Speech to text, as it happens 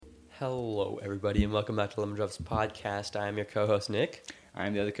Hello, everybody, and welcome back to Lemon Drops Podcast. I am your co-host, Nick.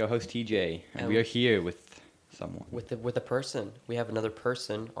 I'm the other co-host, TJ, and And we are here with someone. With a person. We have another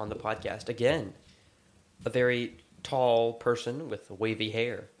person on the podcast again. A very tall person with wavy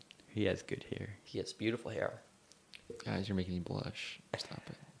hair. He has good hair. He has beautiful hair. Guys, you're making me blush. Stop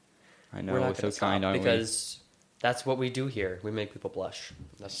it. I know, We're we're not so going to stop kind, aren't because that's what we do here. We make people blush.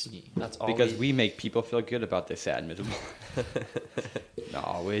 That's all. Because we make people feel good about their sad, miserable.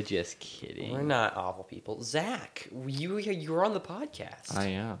 No, we're just kidding. We're not awful people. Zach, you're on the podcast. I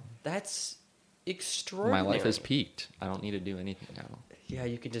am. That's extraordinary. My life has peaked. I don't need to do anything now. Yeah,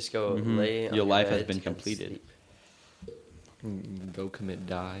 you can just go Mhm. lay on Your life has bed been and completed. sleep. Go commit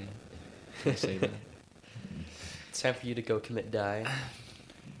die. Can I say that? It's time for you to go commit die.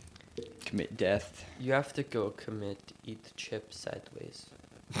 Commit death. You have to go commit eat chips sideways.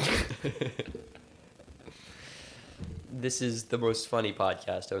 This is the most funny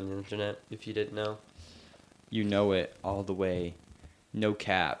podcast on the internet, if you didn't know. You know it all the way. No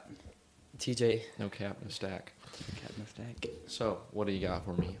cap. TJ, No cap, no stack. No cap, no stack. So, what do you got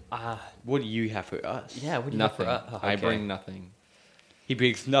for me? What do you have for us? yeah, what do you Nothing. have for I okay. bring nothing. He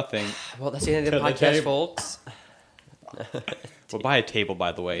brings nothing. Well, that's the end of the To the podcast, table. folks. We'll buy a table,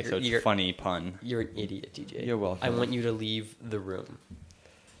 by the way, so it's a You're- funny pun. You're an idiot, TJ. You're welcome. I want you to leave the room.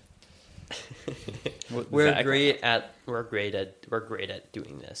 What- We're Zach, great at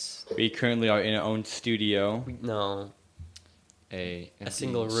doing this. We currently are in our own studio. No, A empty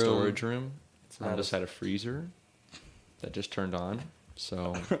single room. storage room. it's I not. just had a freezer that just turned on.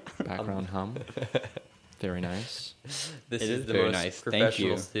 So, background hum. Very nice. This It is is the very most nice. Thank professional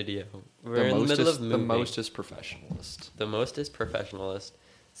you. studio. We're in the middle of moving. The mostest professionalist. The most is professionalist.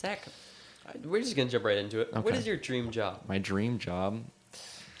 Zach, we're just gonna jump right into it. What Okay. is your dream job? My dream job,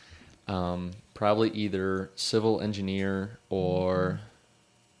 probably either civil engineer or,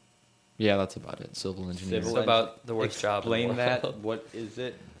 yeah, that's about it. Civil engineer. It's Civil about the worst job in the Explain that. world. What is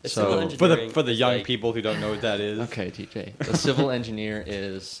it? A So- civil engineering For the is young like- people who don't know what that is. Okay, TJ. The civil engineer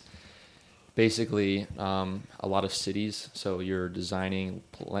is basically a lot of cities. So you're designing,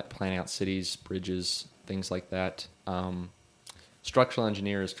 planning out cities, bridges, things like that. Structural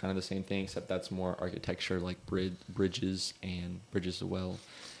engineer is kind of the same thing, except that's more architecture, like bridges as well,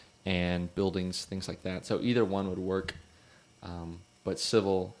 and buildings, things like that. So either one would work, but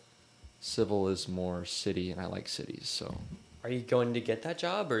civil is more city, and I like cities, so Are you going to get that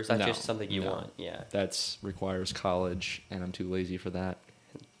job, or is that No, just something you no. want? Yeah, that's requires college, and I'm too lazy for that.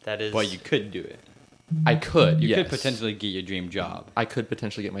 that is. But you could do it. I could, You yes. could potentially get your dream job. I could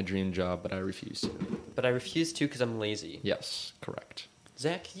potentially get my dream job, but I refuse to. But I refuse to because I'm lazy. Yes, correct.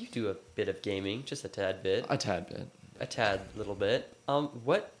 Zach, you do a bit of gaming, just a tad bit, A tad bit. a tad little bit.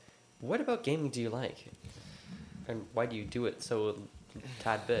 What about gaming do you like, and why do you do it so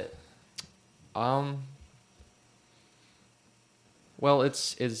tad bit? Well,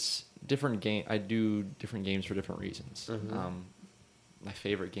 it's different game. I do different games for different reasons. Mhm. My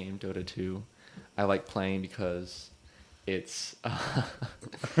favorite game, Dota 2, I like playing because it's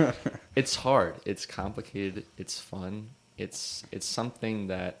it's hard. It's complicated. It's fun. It's something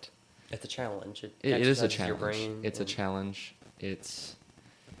that It's a challenge. it is a exercises challenge. Your brain It's a and- challenge. It's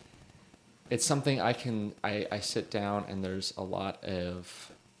something I sit down and there's a lot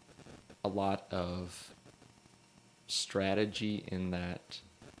of strategy in that,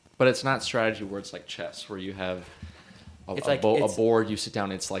 but it's not strategy where it's like chess where you have a board, you sit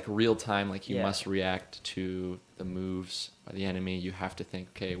down, it's like real time, like you Yeah. must react to the moves by the enemy. You have to think,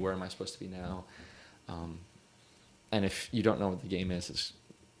 okay, where am I supposed to be now? And if you don't know what the game is, it's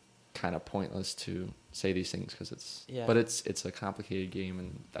kind of pointless to say these things because but it's a complicated game,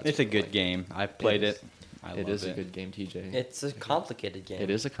 and that's It's a what I good like. game. I've played is. it. I It love is a good game, TJ. It's a complicated game. It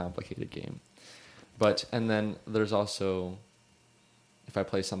is a complicated game. But, and then there's also, if I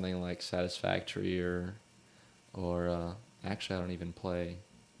play something like Satisfactory or actually I don't even play,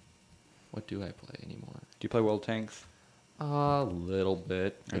 what do I play anymore? Do you play World Tanks? A little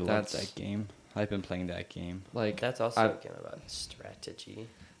bit. I But love that game. I've been playing that game. Like, That's also I- a game about strategy.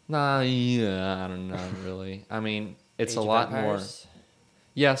 Nah, yeah, I don't know, really. I mean, it's Age a of lot more. Empires?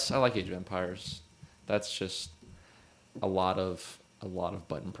 Yes, I like Age of Empires. That's just a lot of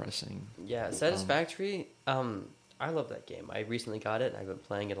button pressing. Yeah, Satisfactory. I love that game. I recently got it, and I've been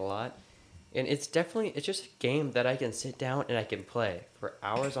playing it a lot. And it's just a game that I can sit down and I can play for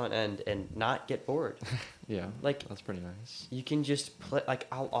hours on end and not get bored. Yeah, Like- that's pretty nice. You can just play. Like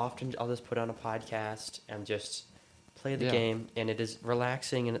I'll just put on a podcast and just play the Yeah. game, and it is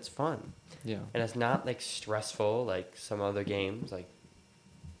relaxing and it's fun. Yeah. And it's not like stressful like some other games like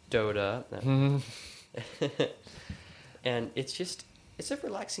Dota. Mhm. And it's it's a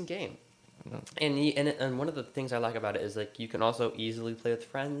relaxing game. No. And one of the things I like about it is like you can also easily play with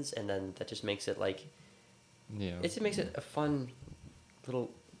friends, and then that just makes it like Yeah. it just makes it a fun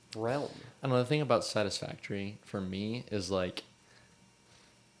little realm. Another thing about Satisfactory for me is like,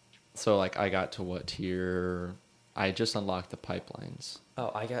 so like I got to what tier? I just unlocked the pipelines.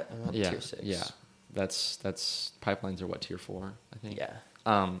 Oh, I'm on Yeah, tier 6. yeah. That's pipelines are what, tier 4, I think. Yeah.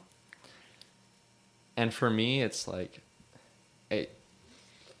 And for me, it's like,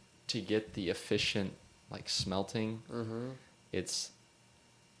 to get the efficient like smelting, Mm-hmm. it's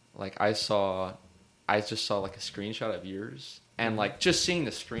like I just saw like a screenshot of yours, and like just seeing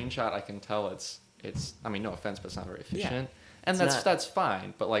the screenshot, I can tell it's. I mean, no offense, but it's not very efficient, and It's not. that's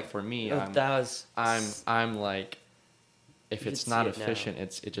fine. But like for me, Oh, that was I'm like, if You it's can not see it now. efficient,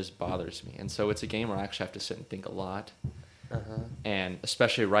 it just bothers me, and so it's a game where I actually have to sit and think a lot, Uh-huh. and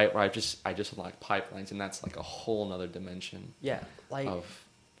especially right where I just unlocked pipelines, and that's like a whole nother dimension Yeah, like of.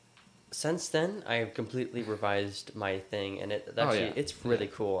 since then I've completely revised my thing, and yeah. it's really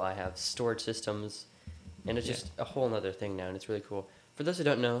Yeah. cool. I have storage systems, and it's Yeah. just a whole nother thing now, and it's really cool. For those who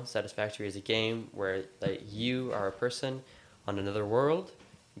don't know, Satisfactory is a game where like you are a person on another world.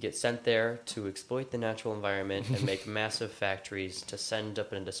 You get sent there to exploit the natural environment and make massive factories to send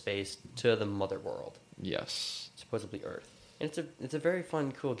up into space to the mother world, Yes. supposedly Earth. And it's a very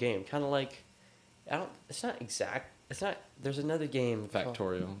fun, cool game. Kind of like it's not exact. It's not. There's another game. called-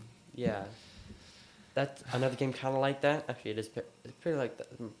 Factorio. Yeah, that's another game kind of like that. Actually, it's pretty like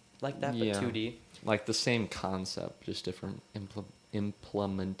that, Yeah. but 2D. Like the same concept, just different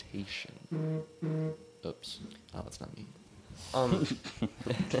implementation. Oops. Oh, that's not me. Um,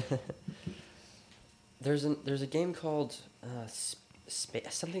 there's a game called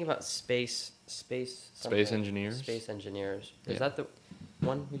something about space something. Engineers? Space Engineers. Is Yeah. that the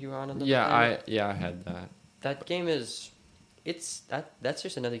one you were on? Another Yeah, planet? I had that. That game is. That's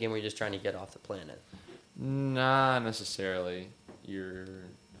just another game where you're just trying to get off the planet. Not necessarily.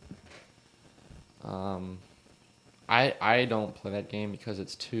 I don't play that game because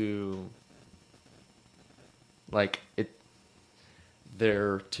it's too. Like it.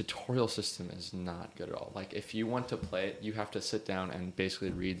 Their tutorial system is not good at all. Like if you want to play it, you have to sit down and basically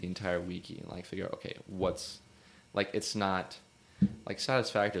read the entire wiki and like figure out okay what's, like it's not. Like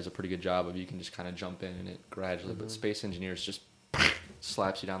Satisfactory does a pretty good job of you can just kind of jump in and it gradually, but Mhm. Space Engineers just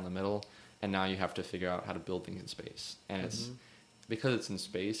slaps you down the middle, and now you have to figure out how to build things in space. And it's Mhm. because it's in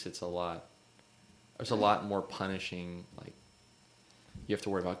space, it's a lot. There's a lot more punishing. Like you have to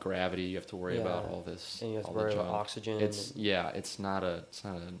worry about gravity. You have to worry about Yeah. all this. And you have to all the worry about junk. oxygen. It's and- yeah. It's not a.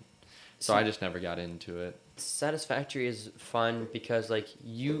 So See- I just never got into it. Satisfactory is fun because like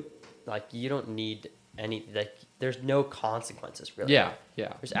you don't need any like there's no consequences really. Yeah.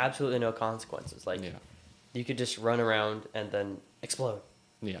 Yeah. There's absolutely no consequences. Like Yeah. you could just run around and then explode.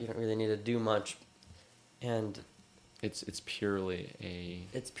 Yeah. You don't really need to do much, and It's purely a.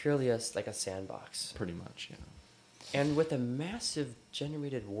 it's purely like a sandbox. Pretty much. Yeah. And with a massive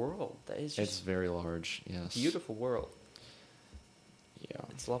generated world that is It's just very large. Yes. beautiful world. Yeah.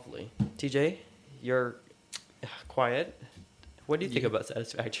 It's lovely. TJ, you're quiet. What do you think about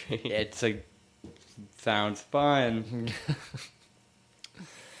Satisfactory? It's a sounds fun.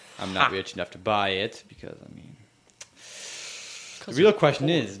 I'm not rich enough to buy it because I mean, the real question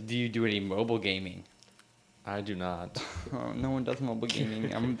is, do you do any mobile gaming? I do not. Oh, no one does mobile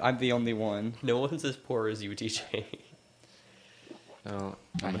gaming. I'm the only one. No one's as poor as you, TJ. No,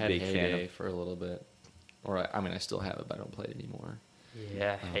 I'm I a had big fan Heyday of- for a little bit, or I mean, I still have it, but I don't play it anymore.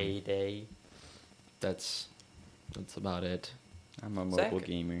 Yeah, Um, Heyday. That's about it. I'm a Zach? mobile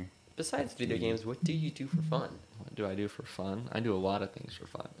gamer. Besides video games, what do you do for fun? What do I do for fun? I do a lot of things for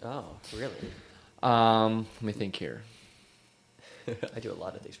fun. Oh, really? Let me think here. I do a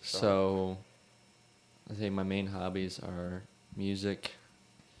lot of things for fun. So, I think my main hobbies are music,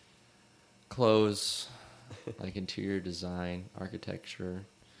 clothes, like interior design, architecture,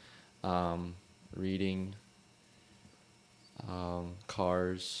 reading,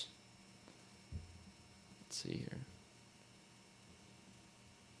 cars. Let's see here.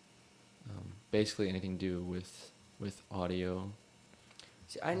 Basically anything to do with audio.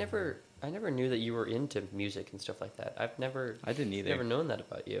 See, I never knew that you were into music and stuff like that. I've never I didn't either. never known that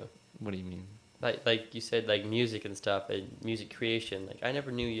about you. What do you mean? Like you said, like music and stuff and music creation. Like I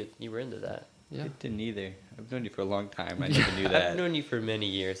never knew you were into that. Yeah. I didn't either. I've known you for a long time. I never knew that. I've known you for many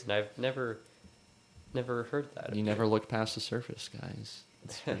years, and I've never heard that. You never looked past the surface, guys.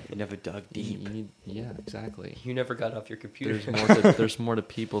 You never dug deep. You need, yeah, exactly. You never got off your computer. There's more to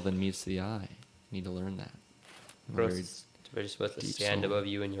people than meets the eye. You need to learn that. We're just supposed to deep stand soul. above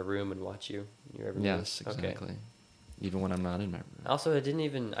you in your room and watch you. In your every Yes, move. exactly. even when I'm not in my room. Also, I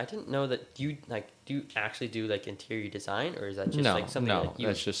didn't know that do you actually do like interior design, or is that just No, like something no, like you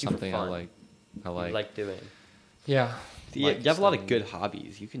that's just do for something I fun? like. I You like. like doing. Yeah. See, like you have a lot of studying. good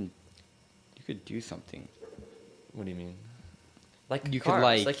hobbies. You could do something. What do you mean? Like You could,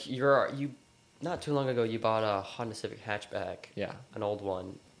 cars. like- You not too long ago you bought a Honda Civic hatchback, Yeah. an old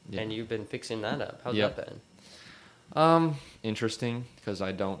one, Yeah. and you've been fixing that up. How's Yep. that been? Interesting because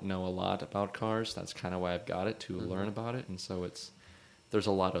I don't know a lot about cars. That's kind of why I've got it to Mm-hmm. learn about it, and so there's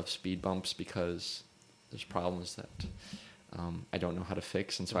a lot of speed bumps because there's problems that I don't know how to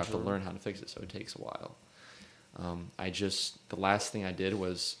fix, and so I have to Mhm. learn how to fix it. So it takes a while. The last thing I did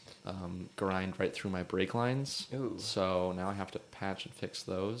was grind right through my brake lines. Ooh. So now I have to patch and fix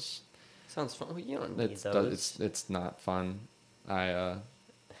those. Sounds fun. Well, you don't need It's those. it's not fun.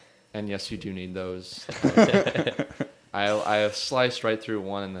 And yes, you do need those. I sliced right through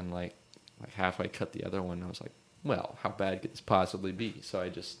one and then like halfway cut the other one. And I was like, well, how bad could this possibly be? So I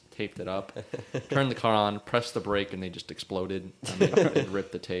just taped it up, turned the car on, pressed the brake, and they just exploded. I mean, it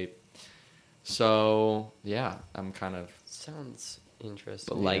ripped the tape. So yeah, I'm kind of Sounds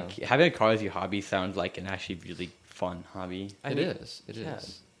interesting. But like having a car as your hobby sounds like an actually really fun hobby. I It mean, is. yeah.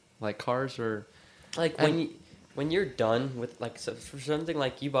 Like cars are. Like And- when you're done with like so for something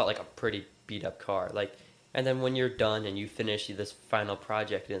like you bought like a pretty beat up car, like, and then when you're done and you finish this final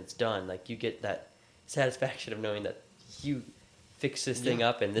project and it's done, like you get that satisfaction of knowing that you fixed this thing Yeah.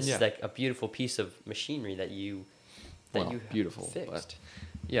 up and this Yeah. is like a beautiful piece of machinery that you Well, beautiful, fixed. but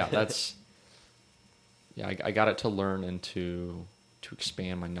yeah, that's yeah. I got it to learn and to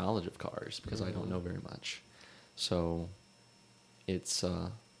expand my knowledge of cars because I don't know very much. So it's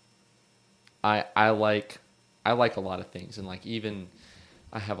I like a lot of things, and like even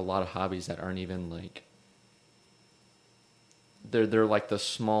I have a lot of hobbies that aren't even like they're like the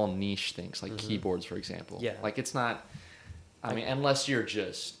small niche things like keyboards, for example. Yeah. Like it's not. I mean, unless you're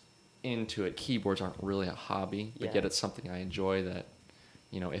just into it, keyboards aren't really a hobby, but Yeah. yet it's something I enjoy. That,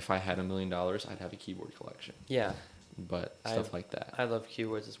 you know, if I had $1 million, I'd have a keyboard collection. Yeah, But stuff like that. I love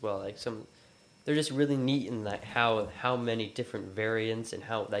keyboards as well. Like they're just really neat in that how many different variants and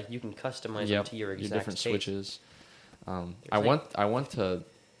how like you can customize them to your exact different taste. switches. There's I like- want to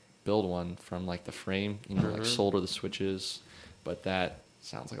build one from like the frame, you know, like Mhm. solder the switches, but that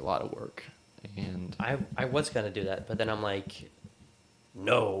sounds like a lot of work. And I was gonna do that, but then I'm like,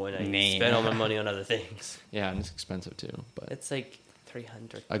 no, and I Nah. spend all my money on other things. yeah, and it's expensive too. But It's like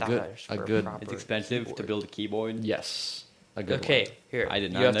 $300 A good- for a good- proper It's expensive to keyboard. build a keyboard. yes, a good Okay, one. here I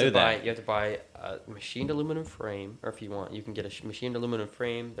did you not have know to buy, that. You have to buy a machined aluminum frame, or if you want, you can get a machined aluminum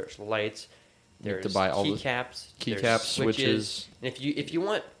frame. There's lights. You have There's to buy all the keycaps. there's keycaps, switches. And if you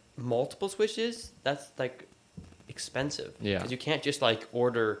want multiple switches, that's like expensive. Yeah. Because you can't just like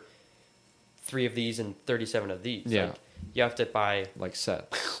order 3 of these and 37 of these. Yeah. Like, you have to buy Like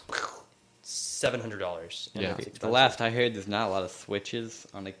set. $700. and Yeah. it's The expensive. last I heard, there's not a lot of switches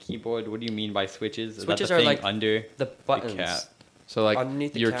on a keyboard. What do you mean by switches? Is Switches that are the thing like under the buttons. cap? So like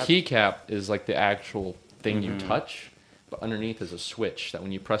Underneath the your cap- keycap is like the actual thing you Mhm. touch, but underneath is a switch that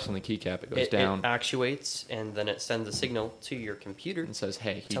when you press on the keycap, it goes It down actuates and then it sends a signal to your computer. and says,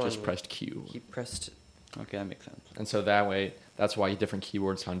 "Hey, he telling just you- pressed Q." He pressed. Okay, that makes sense. And so that way, that's why different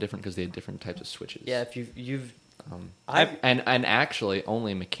keyboards sound different because they have different types of switches. Yeah, if you've I've, and actually,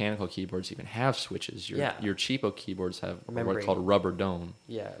 only mechanical keyboards even have switches. Yeah. Your cheapo keyboards have what are Membrane. called rubber dome,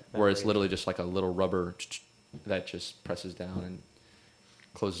 yeah, where it's membrane. literally just like a little rubber that just presses down and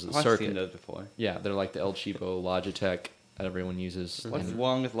closes the I've circuit. seen those before. Yeah, they're like the El Cheapo Logitech that everyone uses. What's and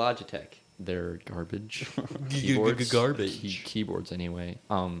wrong with Logitech? they're garbage Garbage. keyboards anyway.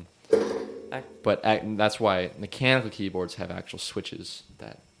 I- But that's why mechanical keyboards have actual switches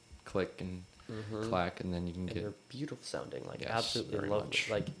that click and Mhm. clack, and then you can And get they're beautiful sounding, like Yes, absolutely very lovely. much.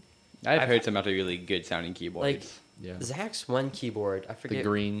 Like I've I've- heard some other really good sounding keyboards. Like yeah. Zach's one keyboard, I The forget.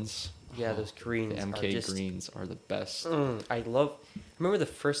 greens. Yeah, those greens The are MK just- greens are the best. I love. Remember the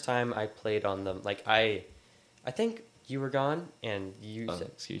first time I played on them? Like I think you were gone, and you said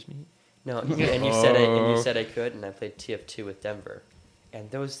Excuse me. no, and you said I could, and I played TF2 with Denver,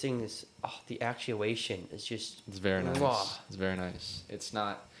 and those things. Oh, the actuation is just. It's very nice. Mwah. It's very nice.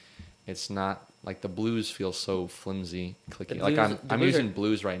 It's not like the blues feel so flimsy, clicky. The Like blues- the I'm blues using are-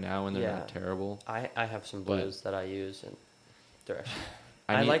 blues right now, and they're Yeah. not terrible. I have some But- blues that I use, and they're actually.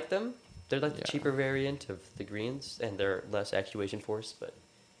 I I need- like them. They're like the Yeah. cheaper variant of the greens, and they're less actuation force, but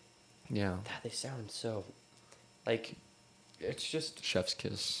Yeah. God, they sound so. Like, it's just Chef's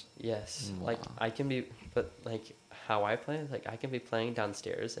kiss. yes. Like Wow. I can be, but like how I play, like I can be playing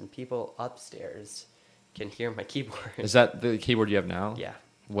downstairs, and people upstairs can hear my keyboard. Is that the keyboard you have now? Yeah,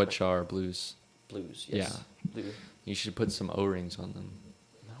 Which are blues? blues. Yes. Blue. You should put some O-rings on them.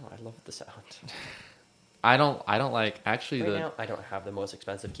 No, I love the sound. I don't like actually Right now, I don't have the most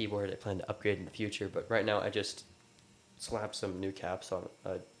expensive keyboard. I plan to upgrade in the future, but right now I just slap some new caps on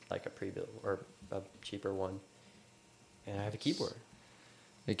like a pre-built or a cheaper one, and I have a keyboard.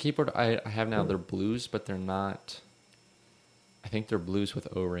 the keyboard I have now. They're blues, but they're not. I think they're blues with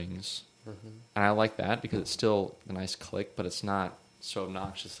O-rings, and I like that because it's still a nice click, but it's not so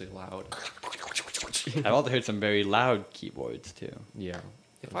obnoxiously loud. I've also heard some very loud keyboards too. Yeah.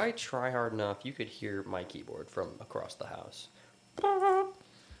 If I try hard enough, you could hear my keyboard from across the house.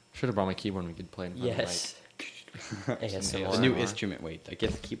 Should have brought my keyboard and we could play in front Yes. ASMR. The new instrument. Wait, I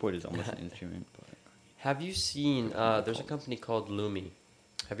guess the keyboard is almost an instrument. But Have you seen? There's a company called Lumi.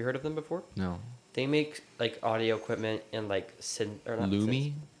 Have you heard of them before? No. They make like audio equipment and like or not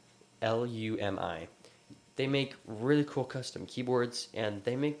Lumi? Lumi. They make really cool custom keyboards, and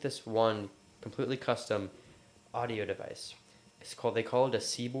they make this one completely custom audio device. They call it a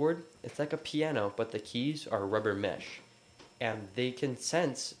C-board. It's like a piano, but the keys are rubber mesh, and they can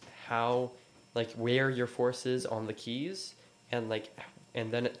sense how, like, where your force is on the keys, and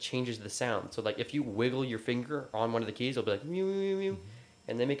then it changes the sound. So like if you wiggle your finger on one of the keys, it'll be like mew mew mew,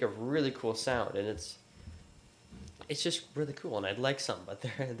 and they make a really cool sound, and it's just really cool. And I'd like some, but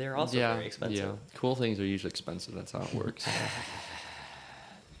they're also very expensive. Yeah. Cool things are usually expensive. That's how it works.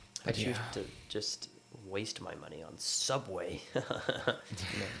 I choose to just waste my money on Subway. No,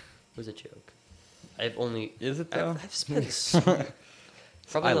 it was a joke. is it though? I've spent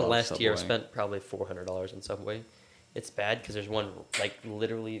probably I in the love last year. I've Subway. spent probably $400 on Subway. It's bad because there's one like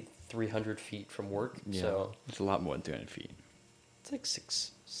literally 300 feet from work, Yeah. so It's a lot more than 300 feet. it's like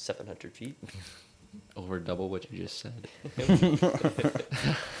 700 feet. Over double what you just said.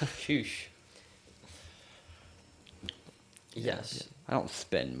 Shoosh. Yes. I don't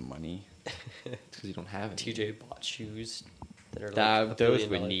spend money. It's because you don't have it. TJ bought shoes that are like $1 Those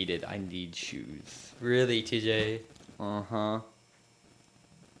billion. were needed. I need shoes. Really, TJ? Uh huh.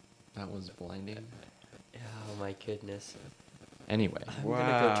 That was blinding. Oh my goodness. Anyway, I'm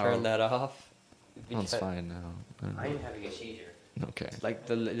gonna go turn that off. that's because fine now. I'm having a seizure. Okay. Like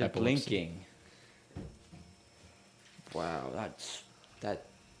the Epilepsy. blinking. Wow, that's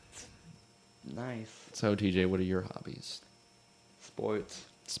nice. So TJ, what are your hobbies? Sports.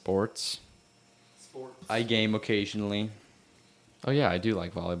 Sports. Sports. I game occasionally. Oh yeah, I do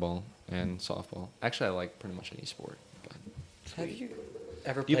like volleyball and softball. Actually, I like pretty much any sport. But Have you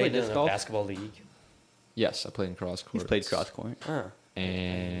ever You played play in disc a golf? basketball league? yes, I played in cross court. He's played cross court. Huh.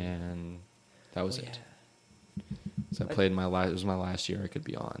 and that was Oh, it. yeah. So I played it was my last year I could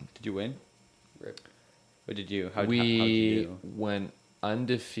be on. Did you win? Rip. Or did you? We how'd you do? went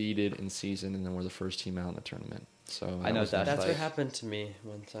undefeated in season, and then we're the first team out in the tournament. So I know was that's nice. That's like- what happened to me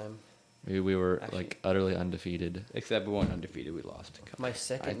one time. We were Actually- like utterly undefeated. Except we weren't undefeated. We lost. My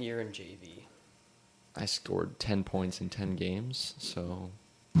second year in JV, I scored 10 points in 10 games. So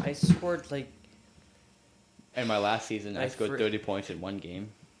I scored like In my last season, I I scored fr- 30 points in one game.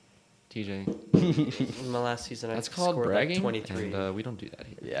 TJ, in my last season. that's I called scored bragging, like 23. and we don't do that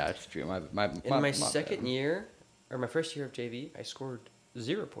here. Yeah, it's true. In my second year, or my first year of JV, I scored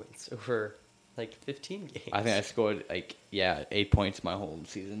 0 points over like 15 games. I think I scored 8 points my whole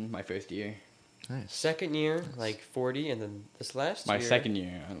season, my first year. Nice. Second year, like 40, and then this last My year. second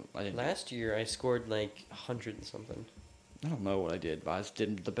year, I didn't. Last year, I scored like 100 and something. I don't know what I did, but I just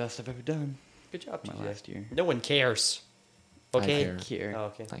did the best I've ever done. Good job, My TJ. last year. No one cares. I Okay. care. Oh,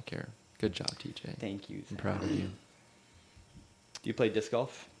 okay. I care. Good job, TJ. Thank you. I'm Sam. proud of you. Do you play disc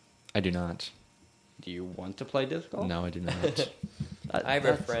golf? I do not. Do you want to play disc golf? No, I do not. I have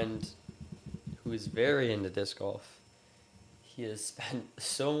a friend who is very into disc golf. He has spent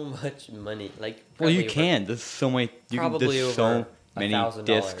so much money. Like, Well, you probably can. There's so many. Probably there's over so many $1,000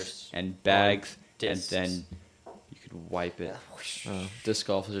 discs and bags, discs. and then you could wipe it. Disc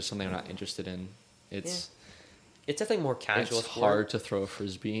golf is just something I'm not interested in. It's It's definitely more casual. it's sport. hard to throw a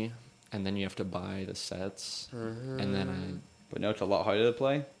frisbee, and then you have to buy the sets, and then But no, it's a lot harder to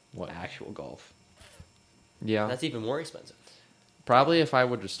play. What? Actual golf. yeah, That's even more expensive. probably if I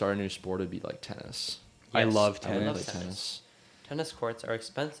were to start a new sport, it'd be like tennis. I Yes, love I would tennis. play tennis. Tennis courts are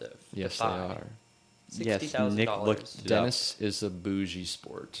expensive. to Yes, they buy. are. Yes, $60,000. Nick looked it up. Tennis is a bougie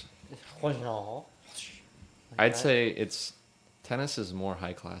sport. Well, no. I'd say tennis is more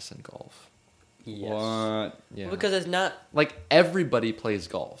high class than golf. Yes. What? Yeah, Well, because it's not. like everybody plays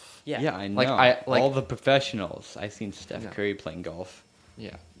golf. Yeah. Yeah, I know. Like, all the professionals. I seen Steph Yeah. Curry playing golf.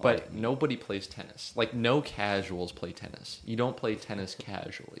 Yeah, but nobody plays tennis. Like no casuals play tennis. You don't play tennis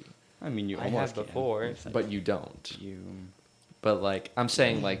casually, I mean, you I almost have can. before. It's like but you don't. you. But like I'm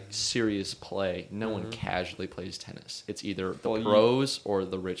saying, like serious play. No one casually plays tennis. It's either the Well, you- pros or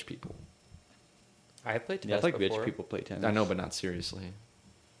the rich people. I played Yeah, tennis I like before. rich people play tennis. I know, but not seriously.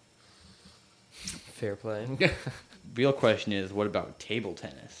 Fair play. Real question is, what about table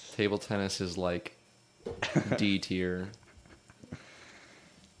tennis? Table tennis is like D tier.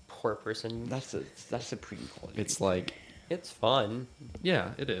 Poor person. That's a pretty quality. It's like, It's fun.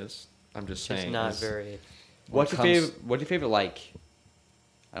 yeah, it is. I'm just It's saying. not it's- very. What's your comes- favorite? What's your favorite like?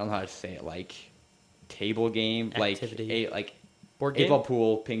 I don't know how to say it. Like table game, Activity. like Board eight game? ball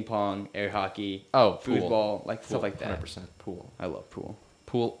pool, ping pong, air hockey, Oh, pool. foosball, like Pool, stuff like that. 100% pool. I love pool.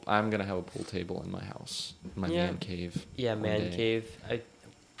 Pool. I'm gonna have a pool table in my house, my Yeah. man cave. Yeah, one man day. cave.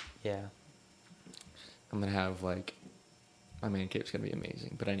 Yeah. I'm gonna have like, my man cave's gonna be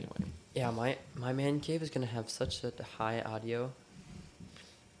amazing. But anyway, Yeah, my man cave is gonna have such a high audio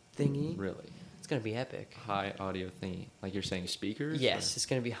thingy. really, It's gonna be epic. high audio thingy. Like you're saying speakers. Yes, or- it's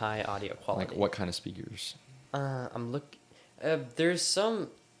gonna be high audio quality. Like what kind of speakers? I'm look. There's some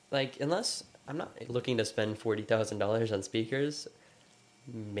like unless I'm not looking to spend $40,000 on speakers.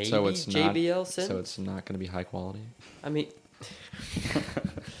 Maybe so it's JBL not. synth. So it's not gonna be high quality. I mean,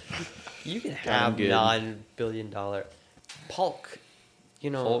 you can Damn have good. $9 billion Polk. You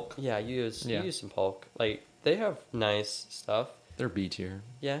know, Polk? yeah, you Yeah. use some Polk. Like they have nice stuff. They're B tier.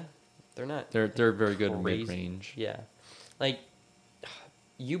 Yeah, they're not. They're very good Crazy. mid range. Yeah, like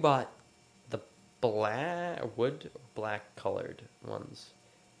you bought the black colored ones.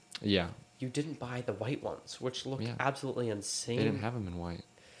 Yeah, You didn't buy the white ones, which look Yeah. absolutely insane. they didn't have them in white.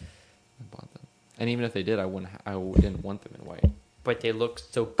 I bought them, and even if they did, I didn't want them in white. but they look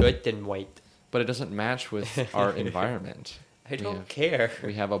so good in white. But it doesn't match with our environment. I We don't have- care.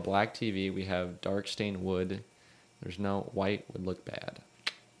 We have a black TV. We have dark stained wood. There's no white would look bad.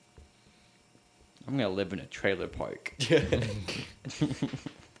 I'm gonna live in a trailer park.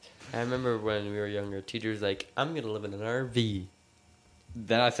 I remember when we were younger, teachers like, "I'm gonna live in an RV."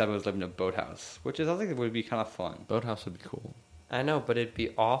 Then I said I was living in a boathouse, which is I think it would be kind of fun. Boathouse would be cool. I know, but it'd be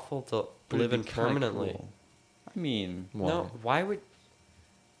awful to But live it'd in be kinda permanently. cool. I mean, Why? No, why would?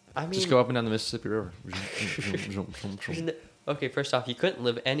 I mean, Just go up and down the Mississippi River. there's no- okay, first off, you couldn't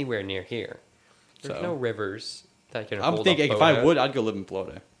live anywhere near here. There's So? no rivers that can. I'm hold thinking a if I boathouse. would, I'd go live in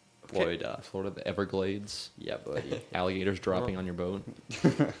Florida. Florida. Florida, the Everglades, Yeah, buddy. alligators dropping on your boat,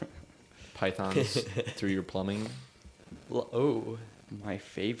 pythons through your plumbing. Oh, My you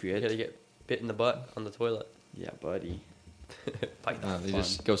favorite. gotta get bit in the butt on the toilet. Yeah, buddy. Python. They Fun.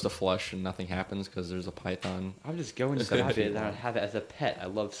 just goes to flush and nothing happens because there's a python. I would just go and Just grab gotta it feed and I'd one. have it as a pet. I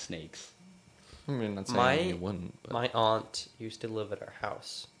love snakes. I mean, not saying My- you wouldn't. But. My aunt used to live at our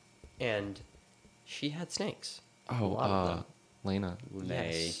house, and she had snakes. A lot of them. Lena,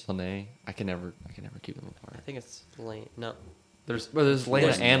 Yes. Lene. I can never keep them I apart. think it's Lane. No, There's Lena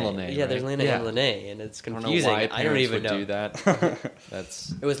There's- and Lene. Yeah, there's right? Lena Yeah. and Lene, and it's I don't confusing. know why I don't parents even would know. do that.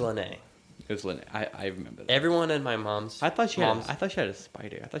 That's It was Lene. It was Lynn. I remember that. Everyone in my mom's. I thought she had. mom's, I thought she had a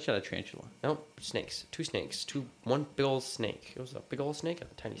spider. I thought she had a tarantula. Nope, snakes. Two snakes. One big old snake. It was a big old snake and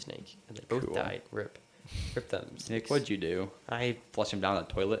a tiny snake, and they both Cool. died. Rip them. Nick, snakes. what'd you do? I Flush him down the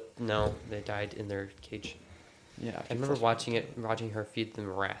toilet? no, they died in their cage. Yeah. I remember watching her feed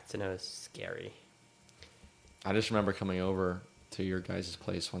them rats, and it was scary. I just remember coming over to your guys'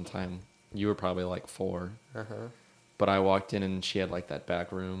 place one time. You were probably like 4, Uh huh. but I walked in and she had like that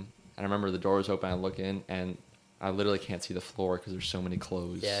back room. And I remember the door was open. I look in and I literally can't see the floor because there's so many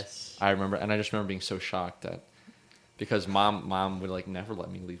clothes. Yes. I remember, and I just remember being so shocked that because mom would like never let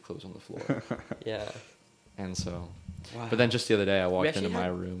me leave clothes on the floor, Yeah. and so. Wow. But then just the other day, I walked actually into my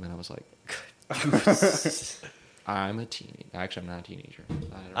had- room and I was like, I'm a teenager. Actually, I'm not a teenager.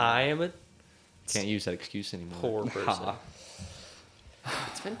 I am a can't use that excuse anymore. poor person.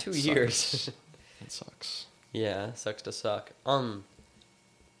 It's been 2 years. It sucks. Yeah, sucks to suck. So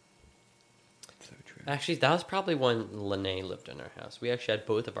true. Actually, that was probably when Lene lived in our house. We actually had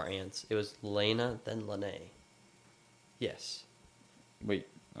both of our aunts. It was Lena, then Lene. Yes. Wait.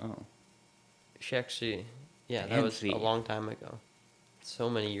 Oh. She actually, yeah, that was a Fancy. long time ago. So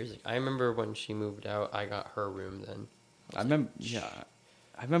many years ago. I remember when she moved out, I got her room then. I remember. Yeah.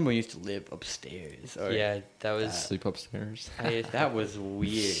 I remember we used to live upstairs. Or Yeah, that was. Sleep upstairs. I That was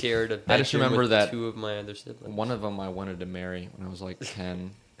weird. shared a bedroom I just remember with that two of my other siblings. One of them I wanted to marry when I was like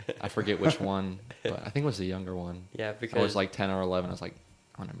 10. I forget which one, but I think it was the younger one. Yeah, because I was like 10 or 11. I was like,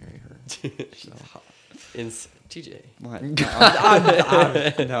 I want to marry her. She's So. hot. In TJ. What?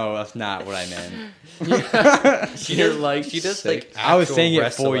 No, that's not what I meant. She does like Sick. I was actual saying it for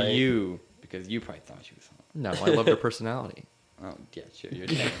wrestling. you because you probably thought she was hot. No, I loved her personality. Oh, yeah, sure. You're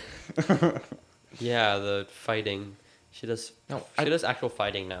dead. Yeah, the fighting She does. No, She does actual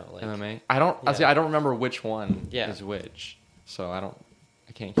fighting now. Like MMA. I don't. Yeah. See, I don't remember which one Yeah. is which, so I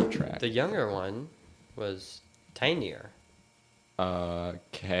can't keep track. the younger one was tinier.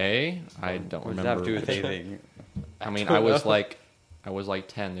 Okay, I don't What does remember. that have to do with which- anything? I mean, don't I was know. like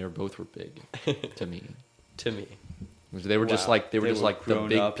 10. They were both were big to me. To me. They were just Wow. like they were They just were like the grown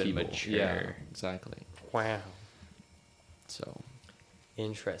big up and people. mature. Yeah, exactly. Wow. So,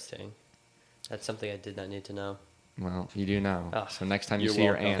 Interesting. That's something I did not need to know. well, you do now. Ah, So next time you you're see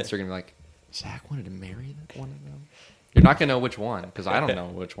your welcome. aunts, you're gonna be like, Zach wanted to marry one of them. You're not gonna know which one because I don't know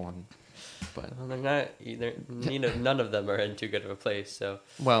which one. But Well, they're not either. None of them are in too good of a place. So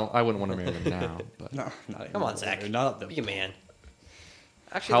well, I wouldn't want to marry them now. But No, not come on, anymore. Zach. Not the Be a man.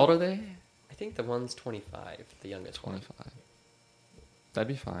 Actually, how old are they? I think the one's 25. The youngest one. 25. That'd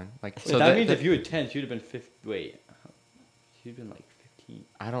be fine. Like Wait, so that that means if you were 10, she'd have been 50. Wait, she'd been like 15.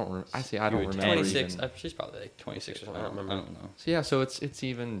 I don't. I see. I You don't were remember 26. even. She's probably like 26 or something. I don't I remember. don't know. So yeah, so it's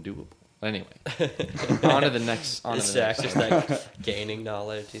even doable. Anyway, on to the next. On to the Zach's next. just like gaining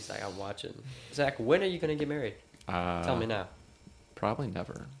knowledge. He's like, I'm watching. Zach, when are you gonna get married? Tell me now. Probably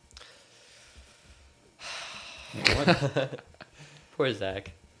never. Poor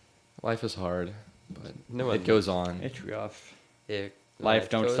Zach. Life is hard, but No it one- goes on. It's rough. It, Life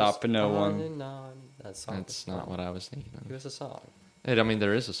don't goes stop for no on one. and on. That song. That's not what I was thinking It of. was a song. I mean,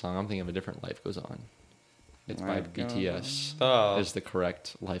 there is a song. I'm thinking of a different "Life Goes On." It's by Life goes BTS. Oh. Is the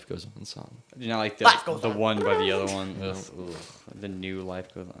correct "Life Goes On" song. Do you not like Life goes the on. one by the other one? No. Ugh, the new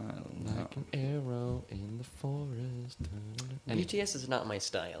life goes on. I don't know. Like an arrow in the forest. Anyway. BTS is not my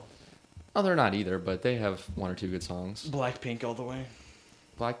style. Oh, they're not either, but they have one or two good songs. Blackpink all the way.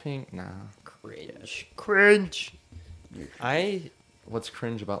 Blackpink, nah. Cringe. Cringe. What's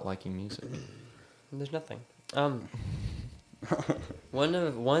cringe about liking music? There's nothing.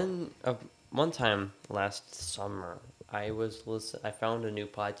 One time last summer, I found a new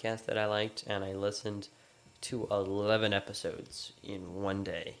podcast that I liked, and I listened to 11 episodes in one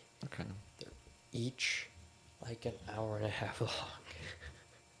day. Okay. Each like an hour and a half long.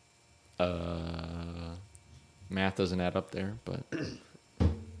 Math doesn't add up there, but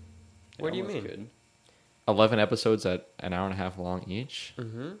What do you Almost mean? good. 11 episodes at an hour and a half long each.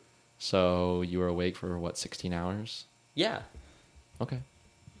 Mm-hmm. So you were awake for what, 16 hours? Yeah, Okay.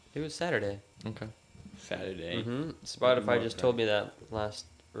 it was Saturday. Okay. Saturday. Mm-hmm. Spotify More just of told that. me that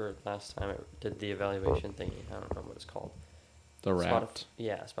last time it did the evaluation thingy. I don't know what it's called. The Wrapped.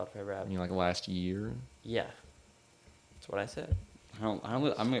 Yeah, Spotify Wrapped. I mean, like last year. Yeah, that's what I said. I'm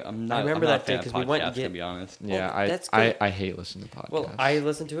not. I remember I'm not that a fan day of 'cause we went and podcasts, get- to be honest. Yeah, that's I good. I hate listening to podcasts. Well, I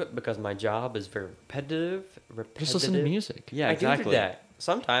listen to it because my job is very repetitive. just listen to music. Yeah, I exactly. do that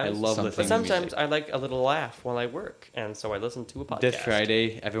sometimes. I love Some- listening But to sometimes music. I like a little laugh while I work, and so I listen to a podcast. This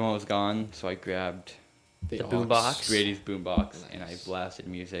Friday, everyone was gone, so I grabbed The aux. boombox. Grady's boombox and I Nice. blasted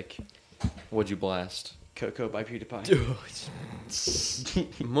music. What'd you blast? Coco by PewDiePie.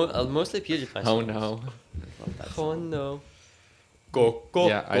 Mostly PewDiePie. Oh songs. no. Love that Oh song. no. Go go.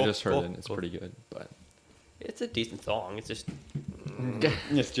 Yeah, I go, just heard go, it. and It's go. pretty good, but It's a decent song. It's just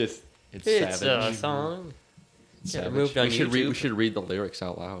It's just it's it's savage. a song. It's Yeah, savage. moved on we should read. We YouTube. should read the lyrics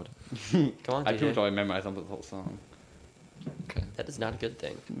out loud. Come on, I pretty much TJ. already memorized almost the whole song. Okay. That is not a good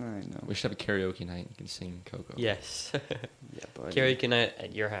thing. I know. We should have a karaoke night. You can sing Coco. Yes. Yeah, but Karaoke night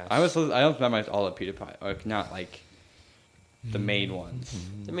at your house. I don't memorize all of PewDiePie, or if not like the main ones.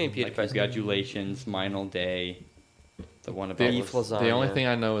 the main Like PewDiePie. Congratulations, Mine All Day, the one about Beef lasagna. The only thing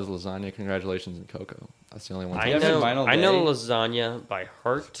I know is lasagna. Congratulations and Coco. That's the only one. I Yeah, know. Final I know Day. lasagna by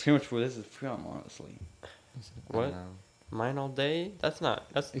heart. Too much for this is from, honestly. I don't What? know. Mine all day. That's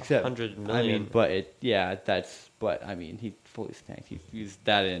Except 100 million. I mean, but I mean, he fully stacked. He used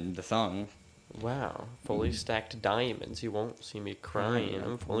that in the song. Wow, fully stacked diamonds. You won't see me crying.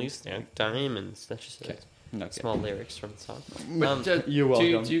 I'm fully stacked diamonds. That's just Okay. Okay. small lyrics from the song. But You're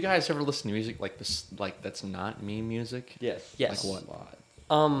welcome. Do you guys ever listen to music like this? Like that's not meme music? Yes. Yes. Like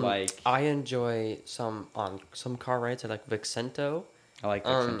what? Like- I enjoy some on some car rides. I like Vixento. I like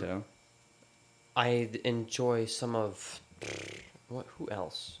Um, Vixento. I enjoy some of what? Who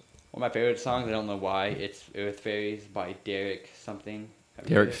else? One of my favorite songs. I don't know why. It's Earth Fairies by Derek something. Have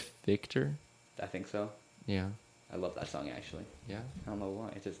you Derek heard Victor. it? I think so. Yeah. I love that song actually. Yeah. I don't know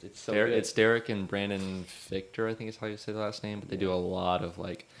why. It's so Derek, good. it's Derek and Brandon Victor, I think is how you say the last name. But they do a lot of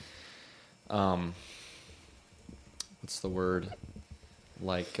like, what's the word?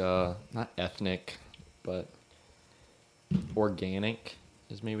 Like not ethnic, but organic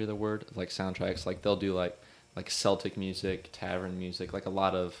is maybe the word. Like soundtracks. Like they'll do like Celtic music, tavern music, like a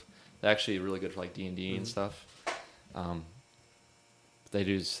lot of. They're actually really good for like D&D and stuff. They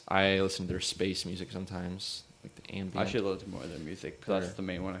do. I listen to their space music sometimes. like the ambient. I should listen to more of their music because that's the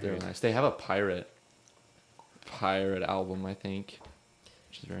main one I They're heard. nice. They have a pirate album, I think,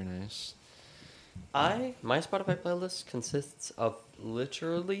 which is very nice. My Spotify playlist consists of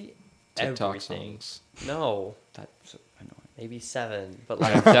literally TikTok everything. songs. No, That's annoying. maybe 7, but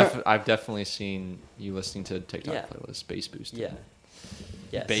I've, like I've definitely seen you listening to TikTok Yeah. playlist, bass boosted. yeah,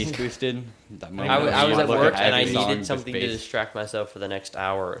 yes. Bass boosted. That might I be I was a at lot work of and I heavy songs needed with something to bass. distract myself for the next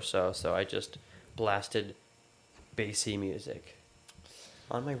hour or so, so I just blasted bassy music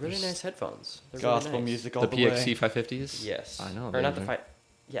on my really nice headphones. They're really Gospel nice. music all The the PXC way. 550s. Yes. I know. Or those not the are- 5.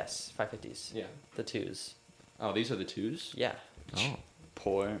 Yes, 550s. Yeah. The 2s. Oh, these are the 2s. Yeah. Oh,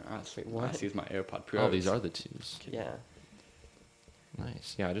 Poor. Wait, what? I use my AirPod Pro. oh, these are the 2s. Yeah.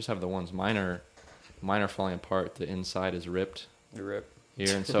 Nice. Yeah, I just have the ones. Mine are falling apart. The inside is ripped Rip.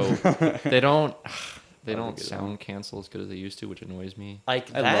 here, and so they don't That's a good sound one. cancel as good as they used to, which annoys me.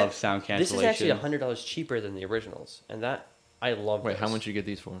 Like I that, love sound This is actually cancellation. $100 cheaper than the originals, and that I love. Wait, how those. much you get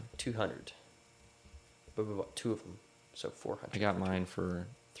these for? 200. But we bought 2 of them, so 400. I got mine for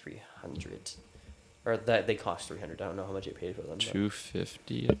 300, or that they cost 300. I don't know how much you paid for them. but-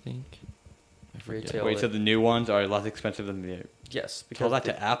 250, I think. I forget. Retail. Wait, so the new ones are less expensive than the. Yes, Tell because that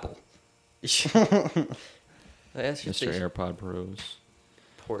they- to Apple. That's Just just their AirPod Pros.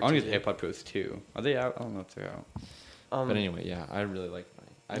 I want to get the AirPod Pros too. Are they out? I don't know if they're out. But anyway, yeah, I really like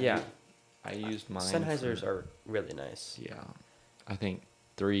mine. Yeah. I used mine. Sennheisers for- are really nice. Yeah, I think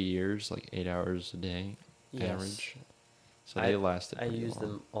 3 years, like 8 hours a day Yes. average. So they lasted. I pretty use long.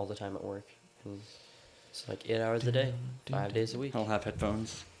 them all the time at work. And it's like 8 hours a day, 5 days a week. I'll have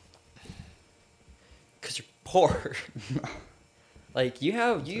headphones. Cause you're poor. Like you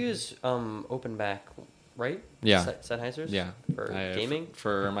use open back, right? Yeah. Sennheisers. Yeah, For I have- gaming.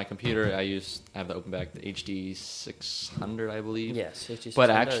 For my computer, I have the open back, the HD 600, I believe. Yes. HTC But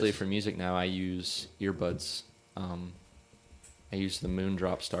actually, does. for music now, I use earbuds. I use the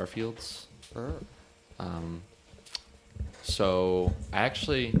Moondrop Starfields. Oh. So I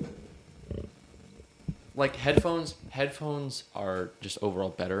actually like headphones. Headphones are just overall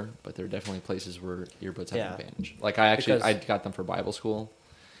better, but there are definitely places where earbuds have Yeah. an advantage. Like I actually, Because- I got them for Bible school,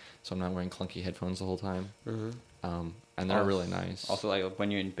 so I'm not wearing clunky headphones the whole time. Mhm. And they're really nice. Also, like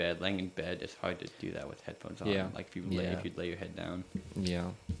when you're in bed, laying in bed, it's hard to do that with headphones on. Yeah. Like if you Yeah. lay your head down. yeah,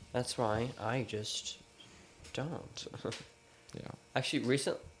 That's why I just don't. yeah. Actually,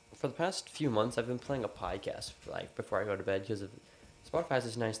 for the past few months, I've been playing a podcast like before I go to bed because Spotify has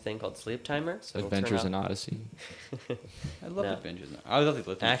this nice thing called Sleep Timer. So it'll turn Adventures out- in Odyssey. I love No. the binges. I was actually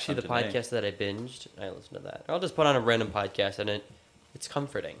listening. to Actually, the some today. podcast that I binged, I listen to that. I'll just put on a random podcast, and it's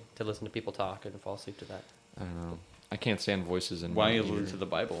comforting to listen to people talk and fall asleep to that. I don't know. I can't stand voices in Why my you ear. listen to the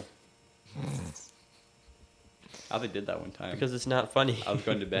Bible? How they did that one time. Because it's not funny. I was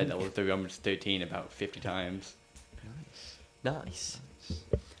going to bed. I listened to Romans 13 about 50 times. Nice.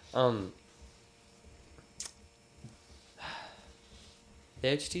 The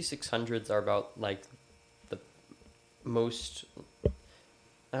HT 600s are about like the most,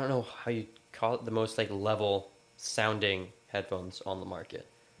 I don't know how you call it, the most like level sounding headphones on the market.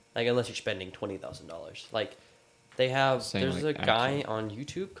 Like unless you're spending $20,000. Like they have, Saying, there's like, a guy on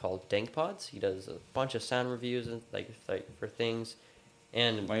YouTube called Dankpods. He does a bunch of sound reviews and like for things.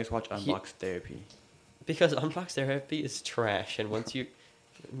 And Why don't you watch He- Unbox Therapy? because Unbox Therapy is trash, and once you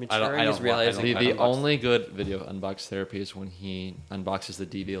maturing I is don't realizing The, I the unboxed- only good video of Unbox Therapy is when he unboxes the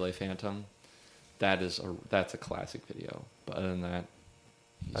DVLA Phantom. That's a classic video. But other than that,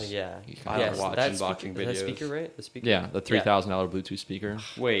 Oh yeah, he I yes, watch that unboxing speaker, that speaker, videos. right? The speaker. yeah, the $3,000 Bluetooth speaker.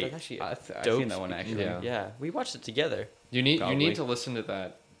 Wait, That's actually a I've dope seen that one speaker. actually. Yeah. Yeah, we watched it together. You need Probably. to listen to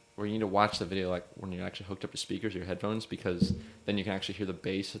that, or you need to watch the video like when you're actually hooked up to speakers or your headphones, because then you can actually hear the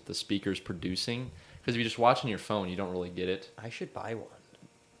bass that the speaker's producing. Because if you just watch on your phone, you don't really get it. I should buy one.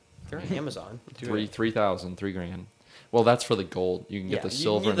 They're on Amazon. $3,000. Well, that's for the gold. You can get Yeah, the you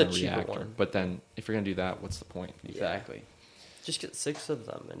silver need and the the cheaper reactor. one. But then, if you're gonna do that, what's the point? Exactly. Just get 6 of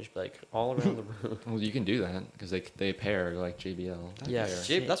them and just be like all around the room. Well, you can do that because they pair like JBL. Yeah,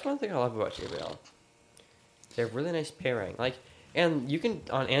 Pair. that's one thing I love about JBL. They're really nice pairing. Like, and you can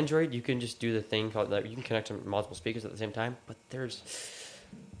on Android you can just do the thing called that you can connect to multiple speakers at the same time, but there's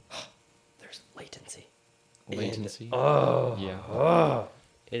latency. And- Latency. oh Yeah. oh,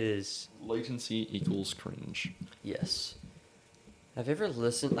 it is. Latency equals cringe. Yes. Have you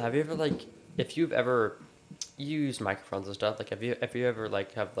ever like if you've ever used microphones and stuff, like have you ever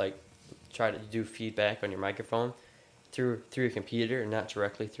like tried to do feedback on your microphone through your computer and not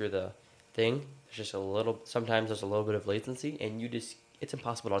directly through the thing? There's just sometimes there's a little bit of latency and it's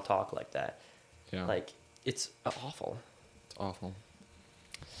impossible to talk like that. Yeah. Like it's awful. It's awful.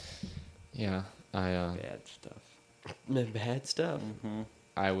 Yeah. Bad stuff. Bad stuff. Mm-hmm.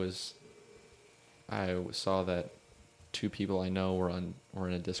 I saw that two people I know were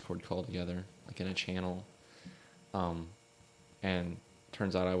in a Discord call together, like in a channel, and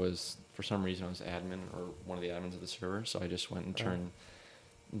turns out for some reason I was admin or one of the admins of the server, so I just went and turned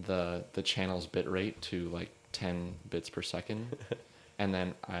the channel's bit rate to like 10 bits per second, and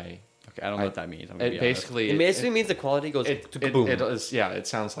then Okay, I don't know what that means. I'm gonna it be honest. basically It basically means the quality goes boom. it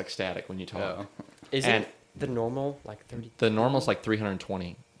sounds like static when you talk. Oh. Isn't the normal like 30? The normal's like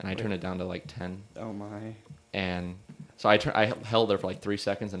 320, and I turned it down to like 10. Oh my. And so I held there for like 3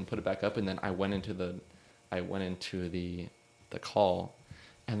 seconds and put it back up, and then I went into the call,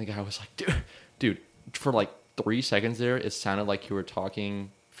 and the guy was like, dude, for like 3 seconds there, it sounded like you were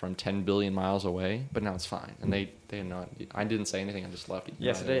talking from 10 billion miles away, but now it's fine. And they had not. I didn't say anything. I just left.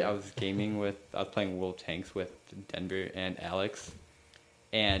 Yesterday I was playing World Tanks with Denver and Alex,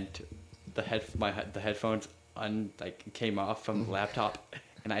 and the headphones came off from the laptop,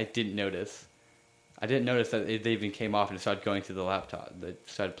 and I didn't notice. I didn't notice that they even came off and it started going through the laptop. They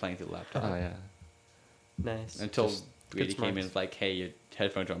started playing through the laptop. Oh yeah. Nice. Until Brady good came in and smarts. was like, "Hey, your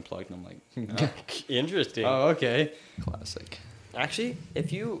headphones are unplugged," and I'm like, Interesting. "Oh, okay." Classic. Actually,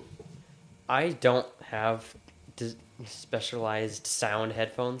 I don't have specialized sound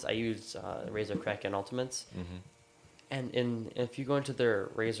headphones. I use Razer Kraken Ultimates. Mm-hmm. And if you go into their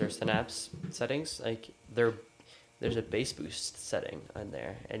Razer Synapse settings, like there's a bass boost setting on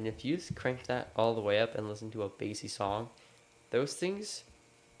there, and if you crank that all the way up and listen to a bassy song, those things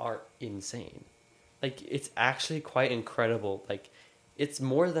are insane. Like it's actually quite incredible. Like it's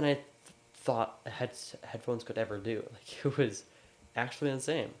more than I thought headphones could ever do. Like it was actually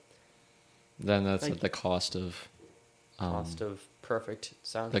insane. Then that's Like- at the cost of Cost of perfect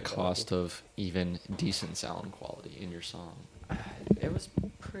sound. the fidelity. cost of even decent sound quality in your song. It was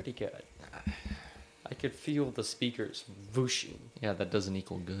pretty good. I could feel the speakers whooshing. Yeah, that doesn't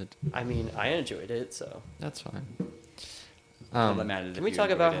equal good. I mean, I enjoyed it, so. That's fine. All that matters Can if we you talk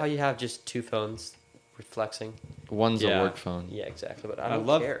enjoyed about it. how you have just two phones flexing? One's Yeah. a work phone. Yeah, exactly, but I I don't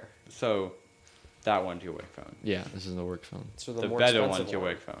love care. So, that one's your work phone. Yeah, this is the work phone. So The more better expensive one's your one.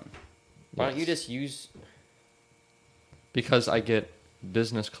 work phone. Why don't you Yes. just use... Because I get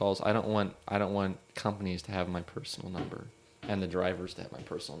business calls. I don't want companies to have my personal number and the drivers to have my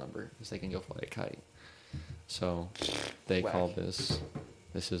personal number because they can go fly a kite. So they Whack. call this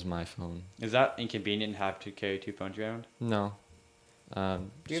is my phone. Is that inconvenient to have to carry two phones around? No. You have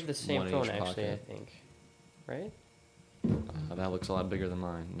the just same one in phone, each actually, I pocket. think. Right? That looks a lot bigger than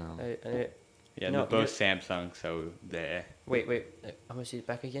mine. No. Yeah, No, they're both Samsung, so there. Wait. I'm going to see it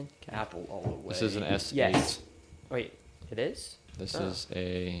back again. Apple all the way. This is an S8. Yes. Wait, it is? This Oh. is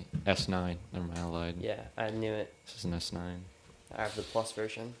a S9. Never mind, I lied. Yeah, I knew it. This is an S9. I have the Plus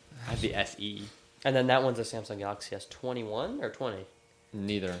version. I have the SE. And then that one's a Samsung Galaxy S21 or 20?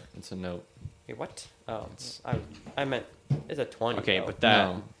 Neither. It's a Note. Wait, what? Oh, I meant it's a 20. Okay, though. but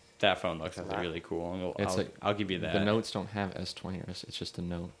No. that phone looks It's not. really cool. It's I'll give you that. The Notes don't have S20 or S. It's just a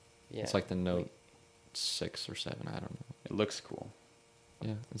Note. Yeah. It's like the Note 6 or 7. I don't know. It looks cool.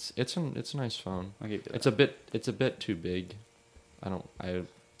 Yeah, it's a nice phone. I'll give you It's that. a bit too big. I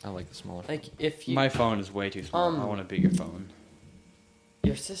like the smaller. Like if you My phone is way too small. I want a bigger phone.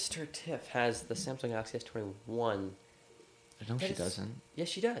 your sister Tiff has the Samsung Galaxy S21. No, that she is- doesn't. Yes,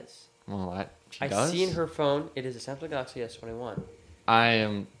 she does. Well, she I've does. seen her phone. It is a Samsung Galaxy S21. I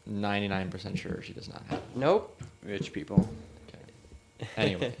am 99% sure she does not have. it. Nope. Rich people. Okay.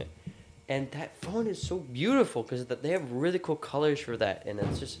 Anyway, And that phone is so beautiful because they have really cool colors for that, and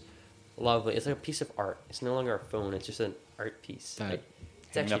it's just lovely. It's like a piece of art. It's no longer a phone. It's just an art piece. That- Like,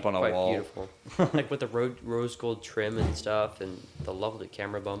 it's Hanging actually up on a quite wall. beautiful. Like with the rose gold trim and stuff, and the lovely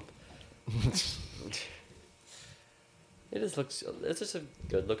camera bump. It just looks. It's just a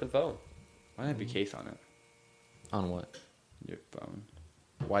good looking phone. Why not have a case on it? on what? Your phone.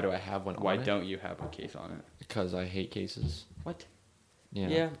 Why do I have one? Why on it? don't you have a case on it? Because I hate cases. What? Yeah,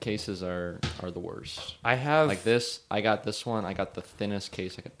 Yeah. cases are the worst. I have Like this, I got this one. I got the thinnest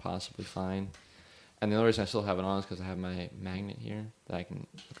case I could possibly find. And the only reason I still have it on is because I have my magnet here that I can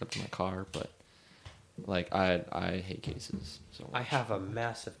hook up to my car. But like I hate cases. So I have a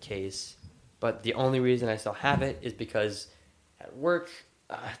massive case, but the only reason I still have it is because at work,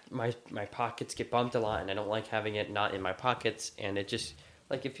 my pockets get bumped a lot, and I don't like having it not in my pockets. And it just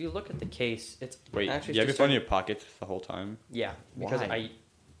like if you look at the case, it's Wait, actually you have your just phone in your pockets the whole time? yeah, because Why? I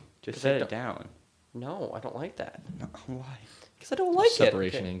Just 'Cause I sit it don't- down. no, I don't like that No, why? because I don't like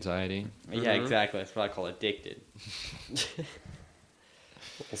separation it. anxiety. Yeah, Mhm. exactly. That's what I call addicted.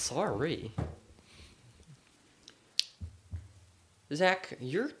 Well, sorry. Zach,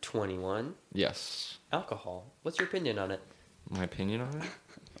 you're 21. Yes. Alcohol. What's your opinion on it? My opinion on it?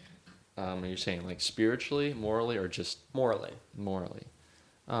 Are you saying like spiritually, morally, or just Morally. morally?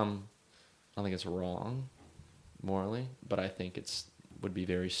 I don't think it's wrong morally, but I think it's would be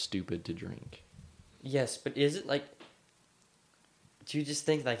very stupid to drink. Yes, but is it like? Do you just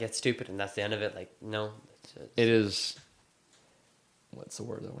think like it's stupid and that's the end of it? Like, no. It is. What's the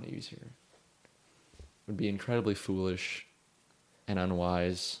word I want to use here? Would be incredibly foolish and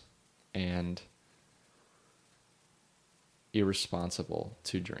unwise and irresponsible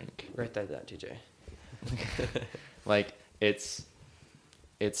to drink. Write that down, TJ. Like it's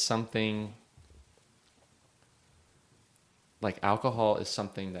something like alcohol is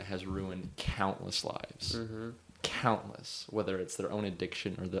something that has ruined countless lives. Mm-hmm. Countless, whether it's their own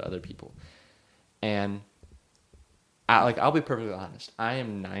addiction or the other people. And I'll be perfectly honest. I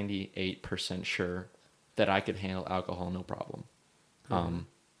am 98% sure that I could handle alcohol no problem. Mm-hmm.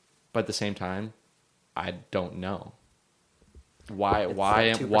 But at the same time, I don't know. Why It's why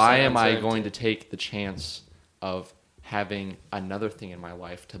that am 2% why am I uncertainty. going to take the chance of having another thing in my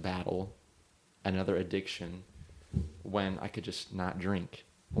life to battle, another addiction, when I could just not drink?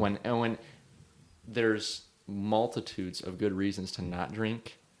 When there's multitudes of good reasons to not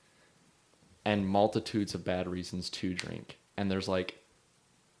drink and multitudes of bad reasons to drink. And there's like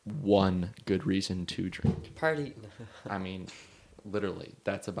one good reason to drink. Party. I mean, literally,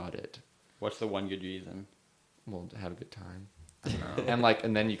 that's about it. What's the one good reason? Well, to have a good time. Oh.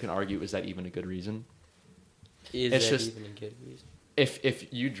 And then you can argue, is that even a good reason? Is It's that just- even a good reason?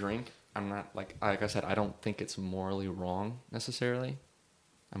 If you drink, I'm not like I said, I don't think it's morally wrong necessarily.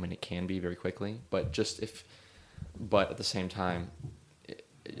 I mean, it can be very quickly, but but at the same time,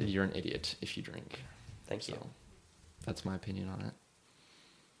 you're an idiot if you drink. Thank you. So, that's my opinion on it.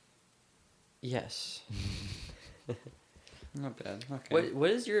 Yes. Not bad. Okay. What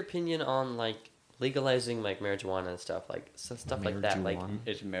is your opinion on like legalizing like marijuana and stuff like stuff like that, like Marijuana?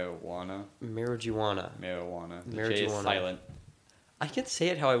 It's marijuana. marijuana? Marijuana. The J is Marijuana. silent. I can say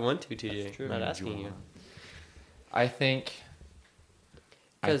it how I want to, TJ. That's true. I'm not asking you. I think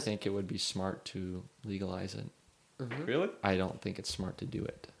 'Cause- it would be smart to legalize it. Mhm. Really? I don't think it's smart to do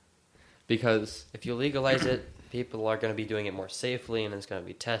it because If you legalize it, people are going to be doing it more safely, and it's going to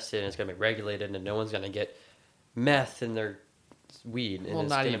be tested, and it's going to be regulated, and no one's going to get meth in their weed. And well, it's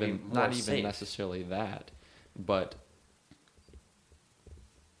not gonna be even more not even safe. necessarily that, but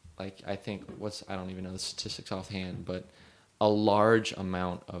like I think I don't even know the statistics offhand, but a large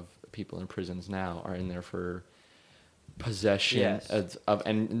amount of people in prisons now are in there for possession Yes. of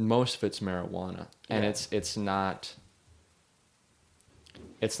and most of it's marijuana, and Yeah. it's not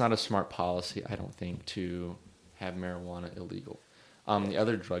a smart policy, I don't think, to have marijuana illegal. The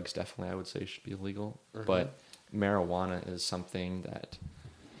other drugs definitely I would say should be illegal, Mhm. but marijuana is something that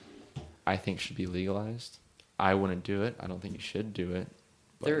I think should be legalized. I wouldn't do it. I don't think you should do it.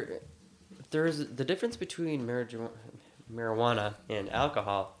 But There's the difference between marijuana and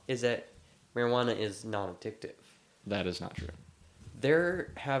alcohol is that marijuana is non-addictive. that is not true.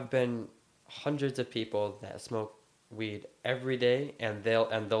 There have been hundreds of people that smoke weed every day, and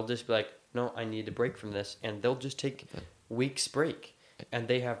they'll just be like, "No, I need to break from this," and they'll just take weeks break, and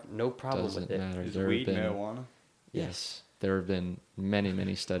they have no problem Doesn't with it. matter. Is There have weed been- marijuana? Yes, there have been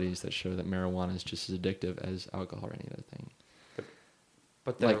many studies that show that marijuana is just as addictive as alcohol or any other thing.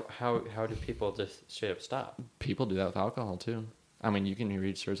 But then Like- how do people just straight up stop? People do that with alcohol too. I mean, you can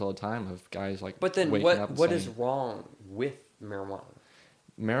read stories all the time of guys like. But then waking what up and what is saying- wrong with marijuana?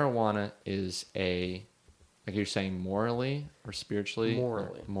 Marijuana is like you're saying morally or spiritually?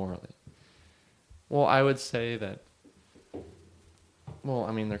 Morally. Morally. Well, I would say that. Well,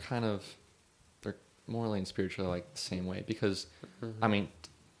 I mean, they're morally and spiritually like the same way because, Mm-hmm. I mean,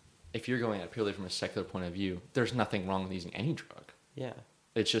 if you're going at it purely from a secular point of view, there's nothing wrong with using any drug. Yeah.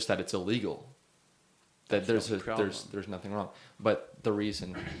 It's just that it's illegal. That That's the there's problem. there's nothing wrong. But the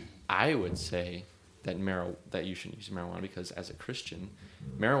reason I would say that that you shouldn't use marijuana because as a Christian,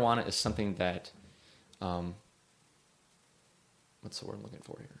 marijuana is something that what's the word I'm looking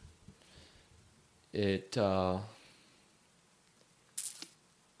for here?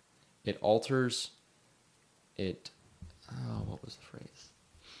 It alters what was the phrase?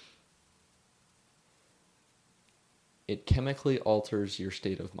 It chemically alters your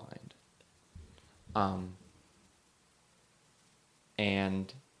state of mind.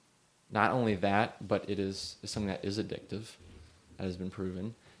 And not only that, but it is something that is addictive, that has been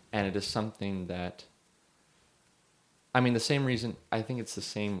proven, and it is something that, I mean, the same reason, I think it's the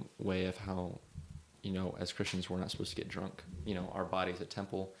same way of how, as Christians, we're not supposed to get drunk. Our body is a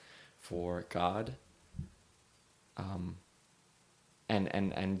temple for God.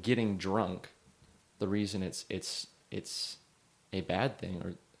 and getting drunk, the reason it's a bad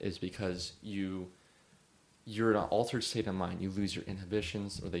thing is because you're in an altered state of mind. You lose your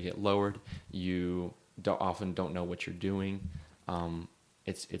inhibitions, or they get lowered. You often don't know what you're doing.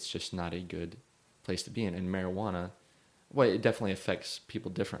 It's just not a good place to be in. And marijuana, well, it definitely affects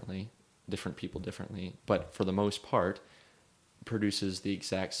different people differently. But for the most part, produces the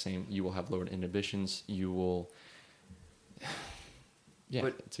exact same. You will have lowered inhibitions. You will. Yeah,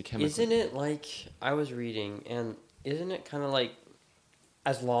 But it's a chemical. Isn't it like I was reading, and isn't it kind of like,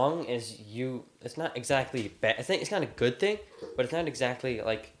 as long as you, it's not exactly bad. I think it's not a good thing, but it's not exactly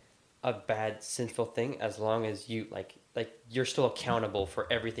like a bad sinful thing as long as you like you're still accountable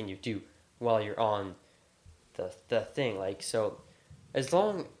for everything you do while you're on the thing. Like, so as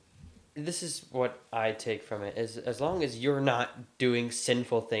long, this is what I take from it, is as long as you're not doing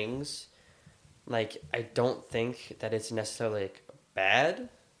sinful things, like I don't think that it's necessarily like bad,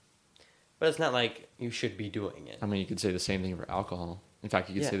 but it's not like you should be doing it. I mean, you could say the same thing for alcohol. In fact,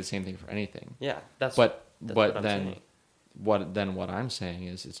 you could say the same thing for anything. Yeah, that's But what I'm then saying. what I'm saying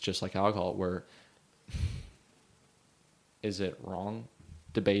is it's just like alcohol, where is it wrong?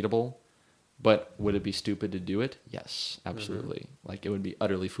 Debatable. But would it be stupid to do it? Yes, absolutely. Like, it would be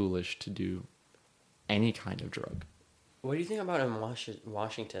utterly foolish to do any kind of drug. What do you think about in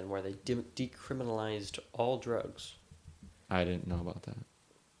Washington, where they decriminalized all drugs? I didn't know about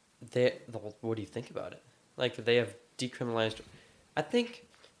that. What do you think about it? Like, they have decriminalized. I think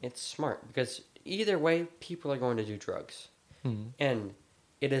it's smart because either way, people are going to do drugs, and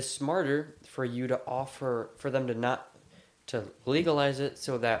it is smarter for you to for them to not to legalize it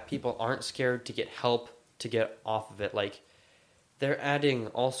so that people aren't scared to get help to get off of it. Like, they're adding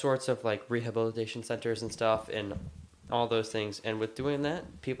all sorts of like rehabilitation centers and stuff and all those things, and with doing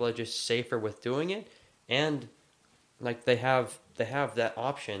that, people are just safer with doing it, and like they have that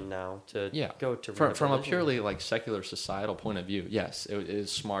option now to go to from a rehabilitation. purely like secular societal point of view. Yes, it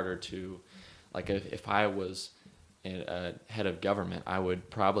is smarter to, like, if I was a head of government, I would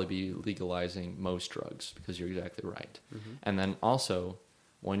probably be legalizing most drugs, because you're exactly right. And then also,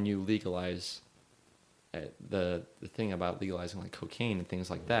 when you legalize, the thing about legalizing like cocaine and things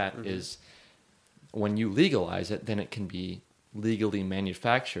like that is, when you legalize it, then it can be legally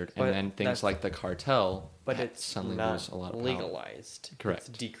manufactured, and But then things that's- like the cartel, But it's suddenly not lose a lot of power. legalized. Correct.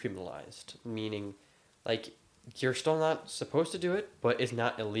 It's decriminalized, meaning like you're still not supposed to do it, but it's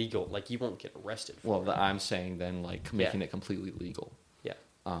not illegal. Like, you won't get arrested for Well, it. I'm saying then, like, making it completely legal. Yeah.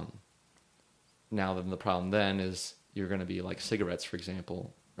 Now then, the problem then is you're going to be like cigarettes, for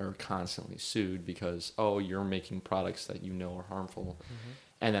example, are constantly sued because, oh, you're making products that you know are harmful,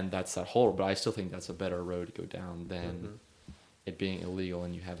 and then that's that whole. But I still think that's a better road to go down than it being illegal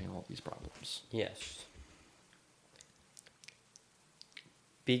and you having all these problems. Yes.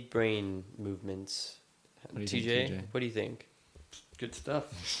 Big brain movements. What do you TJ, think, TJ? what do you think? Good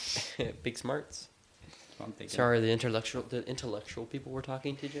stuff. Big smarts. That's what I'm thinking. Sorry, the intellectual people were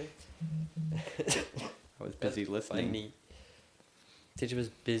talking, TJ. I was busy listening. Funny. TJ was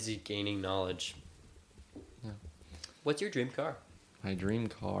busy gaining knowledge. Yeah. What's your dream car? My dream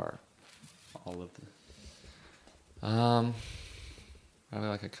car. All of them. Probably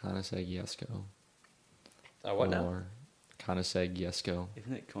like a Koenigsegg Jesko. What now? Or Koenigsegg Jesko.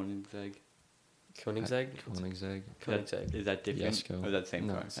 Isn't it Koenigsegg? Koenigsegg? Koenigsegg. Koenigsegg. Is that different? Jesko. Or is that the same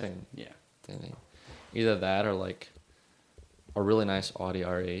No, car? same. Yeah. Thing. Either that or like a really nice Audi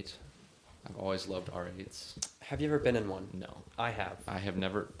R8. I've always loved R8s. Have you ever been in one? No, I have. I have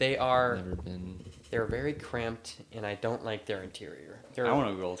never. They're been. very cramped, and I don't like their interior. They're, I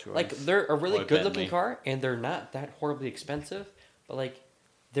want to go to like, they're a really Or a good looking Bentley. car, and they're not that horribly expensive, but like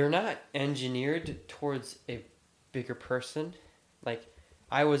they're not engineered towards a bigger person. Like,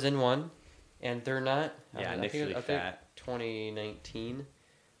 I was in one, and they're not. Yeah, I Nick's think it- really I think fat. 2019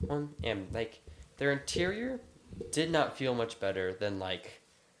 one, and like their interior did not feel much better than like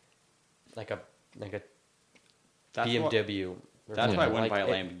a That's BMW. or That's something. why I wouldn't Like, buy a it-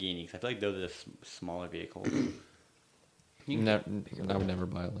 Lamborghini, because I feel like those are the smaller vehicles. you can I would never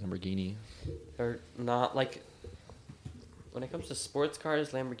buy a Lamborghini. They're not like, when it comes to sports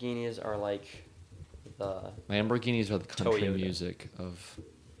cars, Lamborghinis are like the Lamborghinis are the country Toyota. music of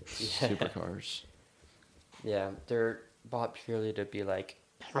Yeah. supercars. yeah, they're bought purely to be like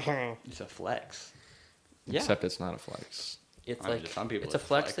It's a flex. yeah. Except it's not a flex. It's I mean, like to some people it's a it's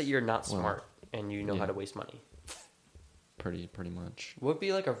flex flex. that you're not Well, smart and you know how yeah. to waste money. Pretty much. What would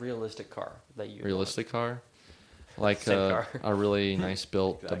be like a realistic car that you Realistic car, like Same car. a really nice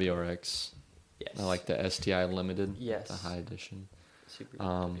built Exactly. WRX. Yes. I like the STI Limited. Yes. The high edition. Super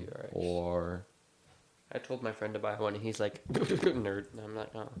Or I told my friend to buy one, and he's like, nerd. And I'm like,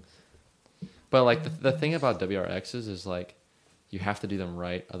 oh. But like the thing about WRXs is like you have to do them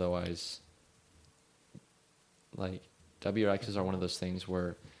right, otherwise like WRXs are one of those things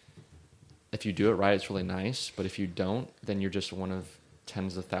where if you do it right, it's really nice, but if you don't, then you're just one of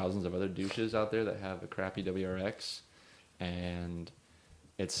tens of thousands of other douches out there that have a crappy WRX, and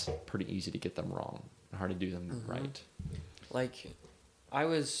it's pretty easy to get them wrong, hard to do them right. Like, I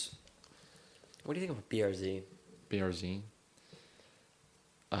was. What do you think of BRZ? BRZ,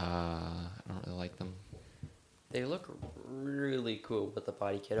 I don't really like them. They look really cool with the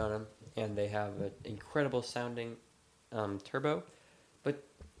body kit on them, and they have an incredible sounding turbo, but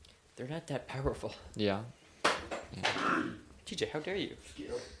they're not that powerful. Yeah. TJ, how dare you?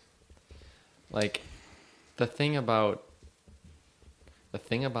 Like the thing about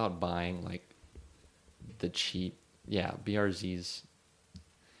buying like the cheap BRZs,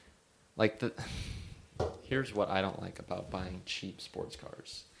 like here's what I don't like about buying cheap sports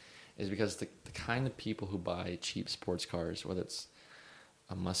cars is because the kind of people who buy cheap sports cars, whether it's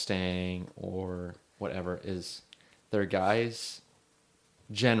a Mustang or whatever, is they're guys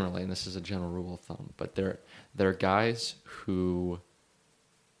generally, and this is a general rule of thumb, but they're guys who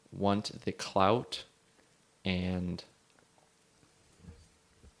want the clout and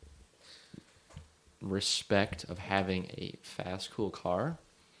respect of having a fast, cool car,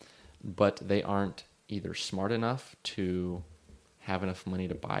 but they aren't either smart enough to have enough money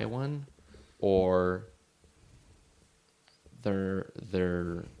to buy one, or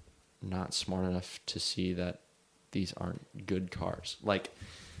they're not smart enough to see that these aren't good cars. Like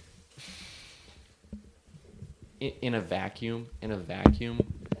in a vacuum, like the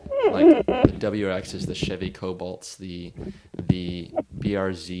WRXs, the Chevy Cobalts, the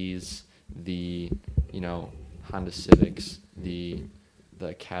BRZs, the Honda Civics, the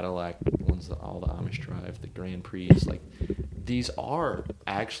Cadillac ones that all the Amish drive, the Grand Prix, like these are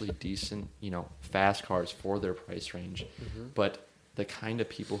actually decent, fast cars for their price range. But the kind of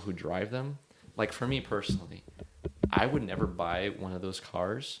people who drive them, like for me personally, I would never buy one of those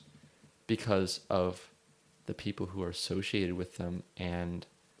cars because of the people who are associated with them, and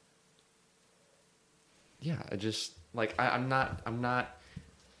yeah, I just like I'm not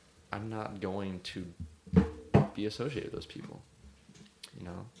going to be associated with those people.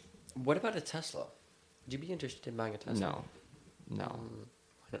 What about a Tesla? Would you be interested in buying a Tesla? No.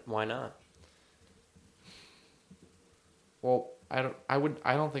 Why not? Well, at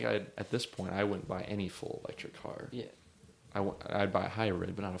this point I wouldn't buy any full electric car. Yeah. I'd buy a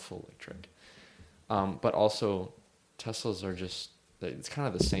hybrid, but not a full electric. But also, Teslas are it's kind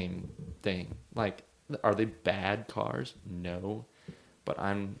of the same thing. Like, are they bad cars? No. But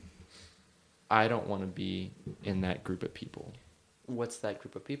I don't want to be in that group of people. What's that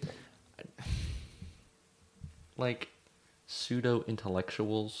group of people? Like,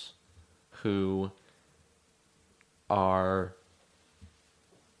 pseudo-intellectuals who they're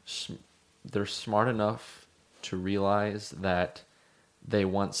smart enough to realize that they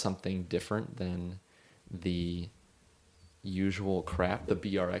want something different than the usual crap, the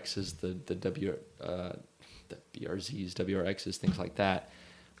BRXs, the BRZs, WRXs, things like that.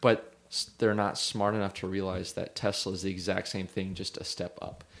 But they're not smart enough to realize that Tesla is the exact same thing, just a step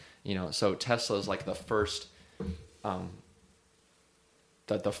up. So Tesla is like the first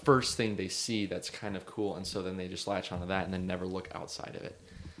thing they see that's kind of cool, and so then they just latch onto that and then never look outside of it.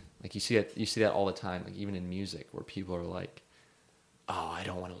 Like you see that all the time, like even in music, where people are like, "Oh, I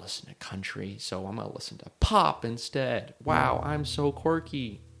don't want to listen to country, so I'm gonna listen to pop instead." Wow, I'm so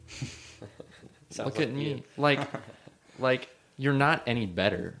quirky. Look at me, like you're not any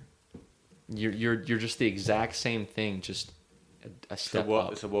better. You're just the exact same thing, just a step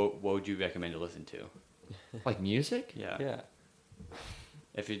up. So what would you recommend to listen to? Like music? Yeah.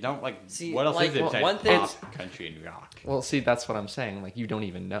 If you don't like, See, what else like, is it besides one thing- pop, country, and rock? Well, see, that's what I'm saying. Like, you don't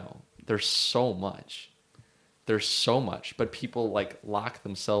even know. There's so much, but people like lock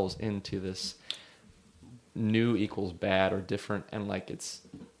themselves into this new equals bad or different, and like it's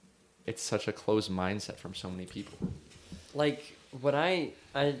such a closed mindset from so many people. Like, what I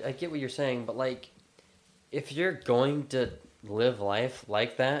get what you're saying, but like, if you're going to live life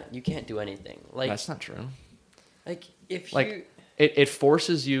like that, you can't do anything. Like, That's not true. like if Like, you it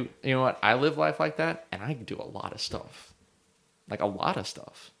forces you. You know what? I live life like that, and I do a lot of stuff. Like a lot of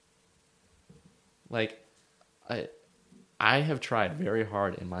stuff. Like, I have tried very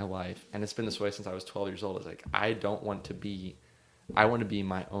hard in my life, and it's been this way since I was 12 years old. It's like I want to be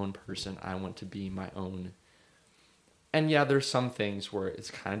my own person. I want to be my own. And yeah, there's some things where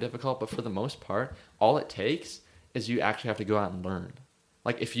it's kind of difficult, but for the most part, all it takes is you actually have to go out and learn.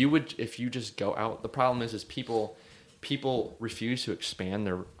 Like if you just go out, the problem is people refuse to expand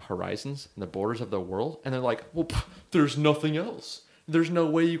their horizons and the borders of the world, and they're like, well, there's nothing else. There's no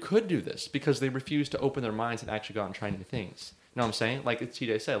way you could do this because they refuse to open their minds and actually go out and try new things. You know what I'm saying? Like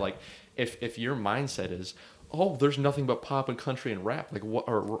TJ said, like if your mindset is, oh, there's nothing but pop and country and rap, like what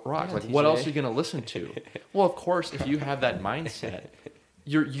or rock, Yeah, like what TJ. else are you gonna listen to? Well, of course, if you have that mindset,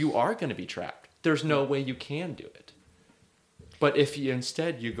 you are gonna be trapped. There's no way you can do it. But if you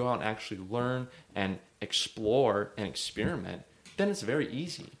instead you go out and actually learn and explore and experiment, then it's very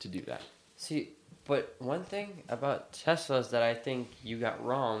easy to do that. See, but one thing about Teslas that I think you got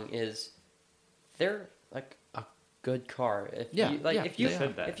wrong is they're like a good car. If Yeah, you, like yeah, if you they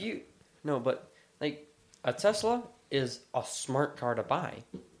said that. if you no, but like a Tesla is a smart car to buy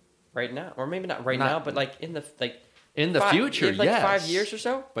right now, or maybe not right Not- now, but like in the future, in like yes. 5 years or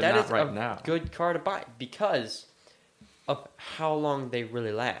so, But that not is right a now. good car to buy because of how long they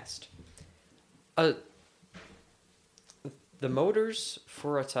really last. The motors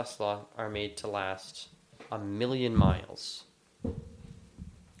for a Tesla are made to last 1,000,000 miles.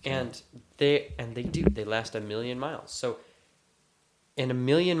 And they last 1,000,000 miles. So in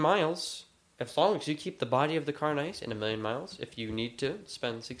 1,000,000 miles, as long as you keep the body of the car nice in 1,000,000 miles, if you need to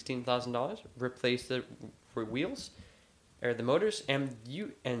spend $16,000, replace the wheels or the motors, and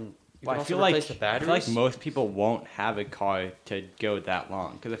you can Well, I also feel like replace the I batteries. feel like most people won't have a car to go that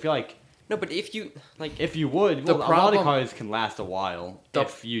long because I feel like No, but if you like, if you would, The well, a lot problem- of cars can last a while The-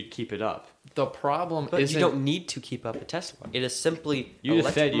 if you keep it up. The problem but isn't you don't need to keep up a Tesla. It is simply You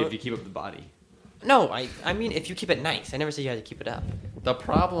just said electric you mo- have to keep up the body. No, I mean if you keep it nice. I never said you had to keep it up. the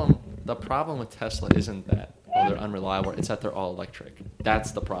problem with Tesla isn't that they're unreliable. It's that they're all electric.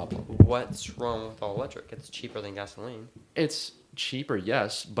 That's the problem. What's wrong with all electric? It's cheaper than gasoline. It's cheaper,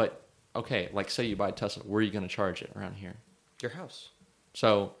 yes, but okay. Like say you buy a Tesla, where are you going to charge it around here? Your house.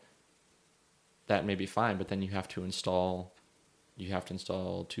 So that may be fine, but then you have to install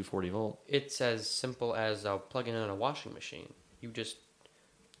 240 volt. It's as simple as plugging in a washing machine. You just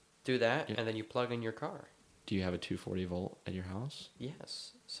do that, Yeah. and then you plug in your car. Do you have a 240 volt at your house?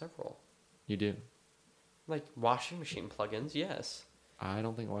 Yes, several. You do. Like washing machine plugins, yes. I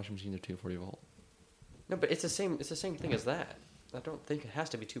don't think washing machines are 240 volt. No, but it's the same. It's the same thing as that. I don't think it has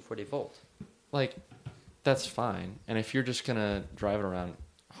to be 240 volt. Like, that's fine. And if you're just gonna drive it around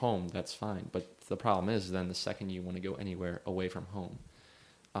home, that's fine. But the problem is, then the second you want to go anywhere away from home,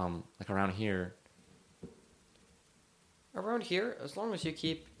 like around here, Around here, as long as you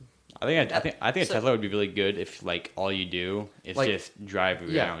keep. I think a So- Tesla would be really good if like all you do is Like- just drive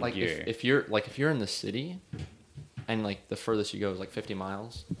around yeah, like here. if you're in the city, and like the furthest you go is like 50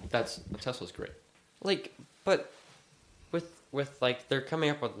 miles, that's a Tesla's great. Like, but with like they're coming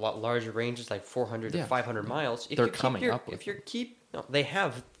up with a lot larger ranges, like 400 Yeah. to 500 miles. If They're you keep coming your, up with If you keep, no, they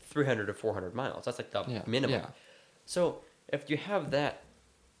have 300 to 400 miles. That's like the Yeah, minimum. yeah. So if you have that,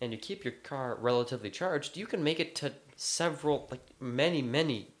 and you keep your car relatively charged, you can make it to several, like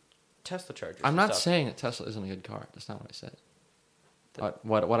many Tesla chargers. I'm and not stuff. saying that Tesla isn't a good car. That's not what I said.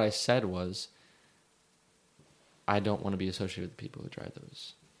 What I said was, I don't want to be associated with people who drive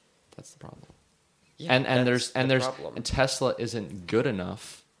those. That's the problem. Yeah, and that's the there's problem. and Tesla isn't good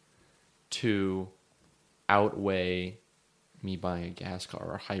enough to outweigh me buying a gas car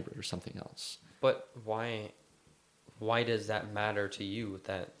or a hybrid or something else. But why does that matter to you?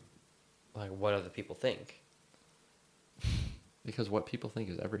 That like what other people think? Because what people think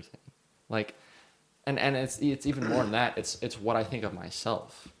is everything. Like, and it's even more than that. It's what I think of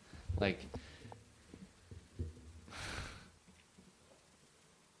myself. Like,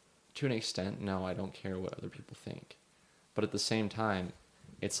 to an extent, no, I don't care what other people think. But at the same time,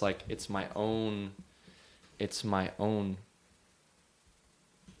 it's like it's my own. It's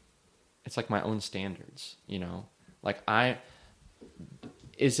like my own standards, you know. Like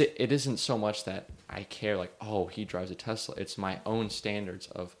it isn't so much that I care like, oh, he drives a Tesla. It's my own standards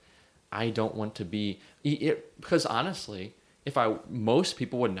of I don't want to be because honestly, most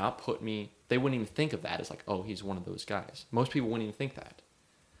people would not put me, they wouldn't even think of that as like, oh, he's one of those guys. Most people wouldn't even think that.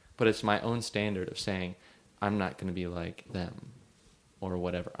 But it's my own standard of saying I'm not going to be like them or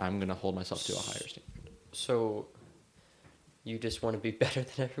whatever. I'm going to hold myself to a higher standard. So you just want to be better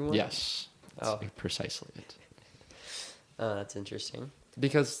than everyone? Yes. That's Oh. precisely it. That's interesting.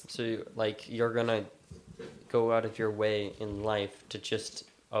 Because So you're gonna go out of your way in life to just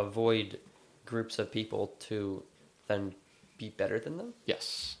avoid groups of people to then be better than them?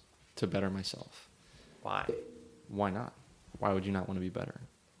 yes, to better myself. Why? Why not? Why would you not want to be better?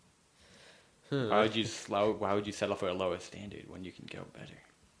 Why would you settle for a lower standard when you can go better?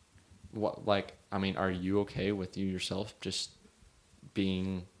 What, like, I mean, are you okay with you yourself just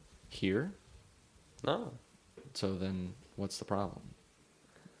being here. No. So then, what's the problem?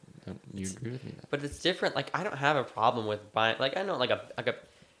 Don't you agree with me? Then? But it's different. Like, I don't have a problem with buying. Like, I know, like a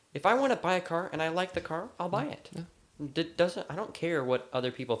if I want to buy a car and I like the car, I'll buy it. Yeah. It doesn't. I don't care what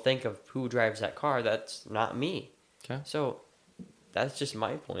other people think of who drives that car. That's not me. Okay. So, that's just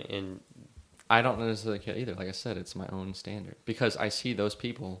my point. And I don't necessarily care either. Like I said, it's my own standard because I see those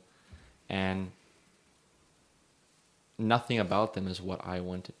people, and nothing about them is what I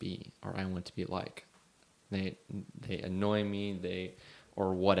want to be or I want to be like. They annoy me.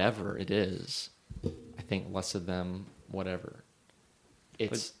 Or whatever it is. I think less of them. Whatever.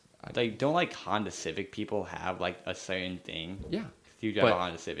 It's like, don't like Honda Civic people have like a certain thing? yeah. You drive But- a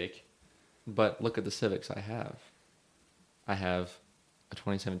Honda Civic. But look at the Civics I have. I have a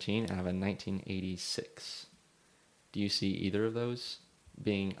 2017 and I have a 1986. Do you see either of those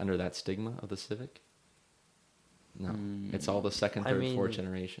being under that stigma of the Civic? No. It's all the second, I third, fourth mean-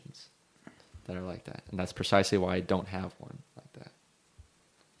 generations that are like that. And that's precisely why I don't have one like that.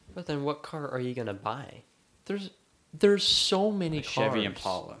 but then, what car are you gonna buy? There's so many A cars. Chevy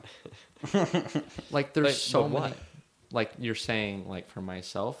Impala. Like there's But- so but many. what? Like you're saying, like for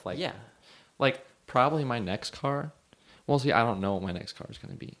myself, like Yeah. like probably my next car. Well, see, I don't know what my next car is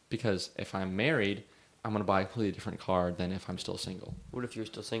going to be because if I'm married, I'm going to buy a completely different car than if I'm still single. What if you're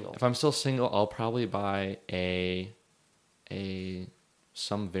still single? If I'm still single, I'll probably buy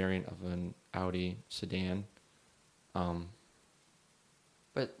some variant of an Audi sedan.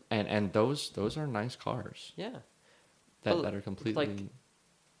 But And those are nice cars yeah, that Well, are completely like,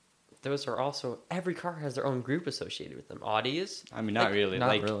 those are also every car has their own group associated with them. Audis. I mean, not Like, really. not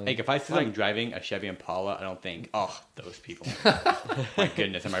like, really. like if I see them Like- driving a Chevy Impala, I don't think, oh, those people. My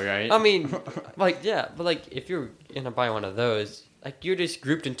goodness, am I right? I mean, like yeah, but like if you're gonna buy one of those, like you're just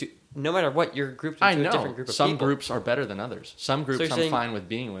grouped into. No matter what, you're grouped into I a different know group of some people. groups are better than others. Some groups you're I'm saying- fine with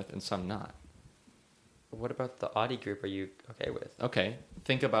being with, and some not. What about the Audi group? Are you okay with? Okay,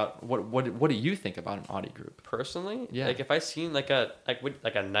 think about what do you think about an Audi group? Personally, Yeah. Like if I seen like a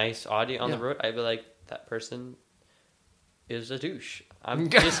nice Audi on the Yeah. road, I'd be like, that person is a douche. I'm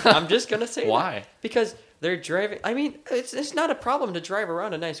just gonna say Why? that. Because they're driving. I mean, it's not a problem to drive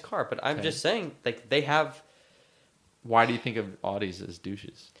around a nice car, but I'm Okay. just saying like they have. Why do you think of Audis as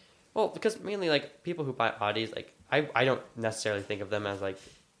douches? Well, because mainly like people who buy Audis, like I don't necessarily think of them as like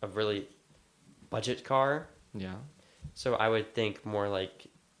a really budget car. Yeah. So I would think more like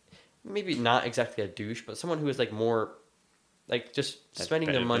maybe not exactly a douche, but someone who is like more like just That's spending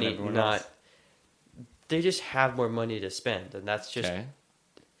better their than money, everyone not else. they just have more money to spend, and that's just Okay.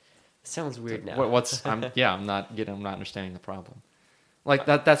 it sounds weird now. What's I'm not understanding the problem. Like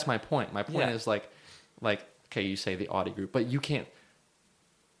that's my point. My point Yeah. is like okay, you say the Audi group, but you can't.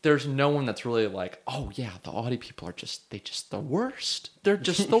 There's no one that's really like, oh yeah, the Audi people are just the worst. They're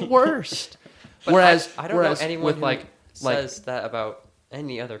just the worst. But whereas I don't whereas know anyone with who like says that about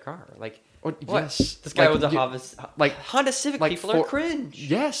any other car. Like oh, what? yes, This guy like, with the you- Honda Civic like people for- are cringe.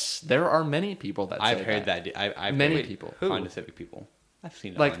 Yes, there are many people that I've say heard that. I've Many heard people. Who? Honda Civic people. I've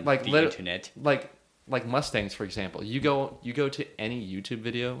seen it Like- on like the lit- internet. like Mustangs, for example. You go to any YouTube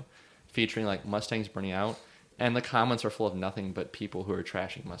video featuring like Mustangs burning out, and the comments are full of nothing but people who are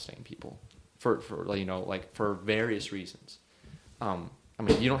trashing Mustang people for like for various reasons. I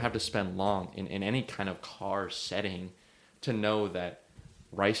mean, you don't have to spend long in any kind of car setting to know that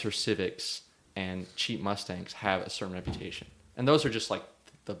Ricer Civics and cheap Mustangs have a certain reputation, and those are just like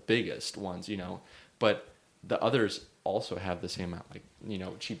the biggest ones, but the others also have the same amount, like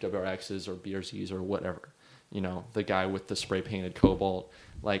cheap WRXs or BRZs or whatever. The guy with the spray painted Cobalt,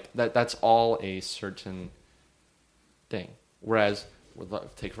 like that's all a certain thing. Whereas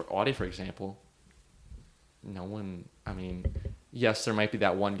take for Audi, for example, no one, I mean, yes, there might be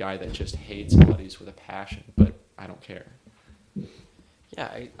that one guy that just hates Audis with a passion, but I don't care. Yeah,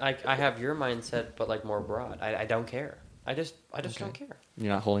 I have your mindset, but like more broad. I don't care. I just Okay. don't care. You're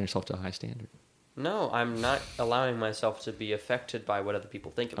not holding yourself to a high standard. No, I'm not allowing myself to be affected by what other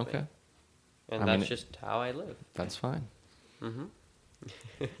people think of Okay, me. And I that's mean, just how I live. that's fine.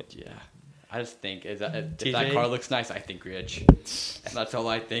 Mm-hmm. Yeah. I just think if that TJ? car looks nice, I think rich. And that's all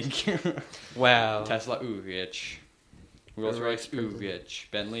I think. Wow. Tesla, ooh, rich. Rolls Royce, ooh, rich.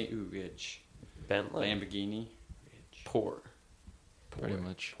 Bentley, ooh, rich. Bentley. Lamborghini, rich. Poor. Pretty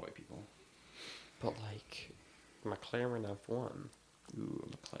much. Poor people. But like McLaren F1. Ooh,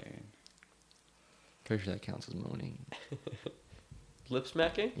 McLaren. Pretty sure that counts as moaning. Lip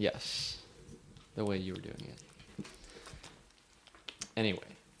smacking? Yes, the way you were doing it.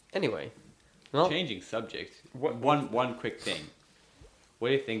 Anyway, Well, Changing subject. What- One quick thing. What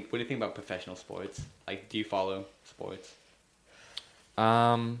do you think? What do you think about professional sports? Like, do you follow sports?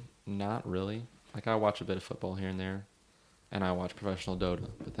 Not really. Like I watch a bit of football here and there, and I watch professional Dota,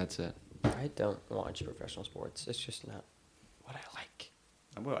 but that's it. I don't watch professional sports. It's just not what I like.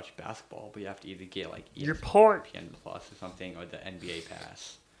 I'm gonna watch basketball, but you have to either get like Your point. ESPN Plus or something, or the NBA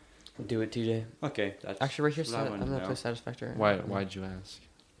Pass. Do it, TJ. Okay, that's Actually, right here, what I I'm wanted gonna to play know. Satisfactory. Why'd you ask?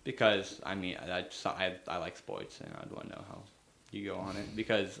 Because I mean, I like sports, and I'd want to know how you go on it.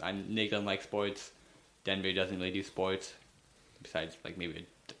 Because Nick doesn't like sports, Denver doesn't really do sports, besides like maybe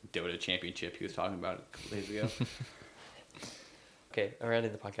a Dota championship he was talking about a couple days ago. Okay, I'm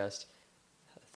ending the podcast.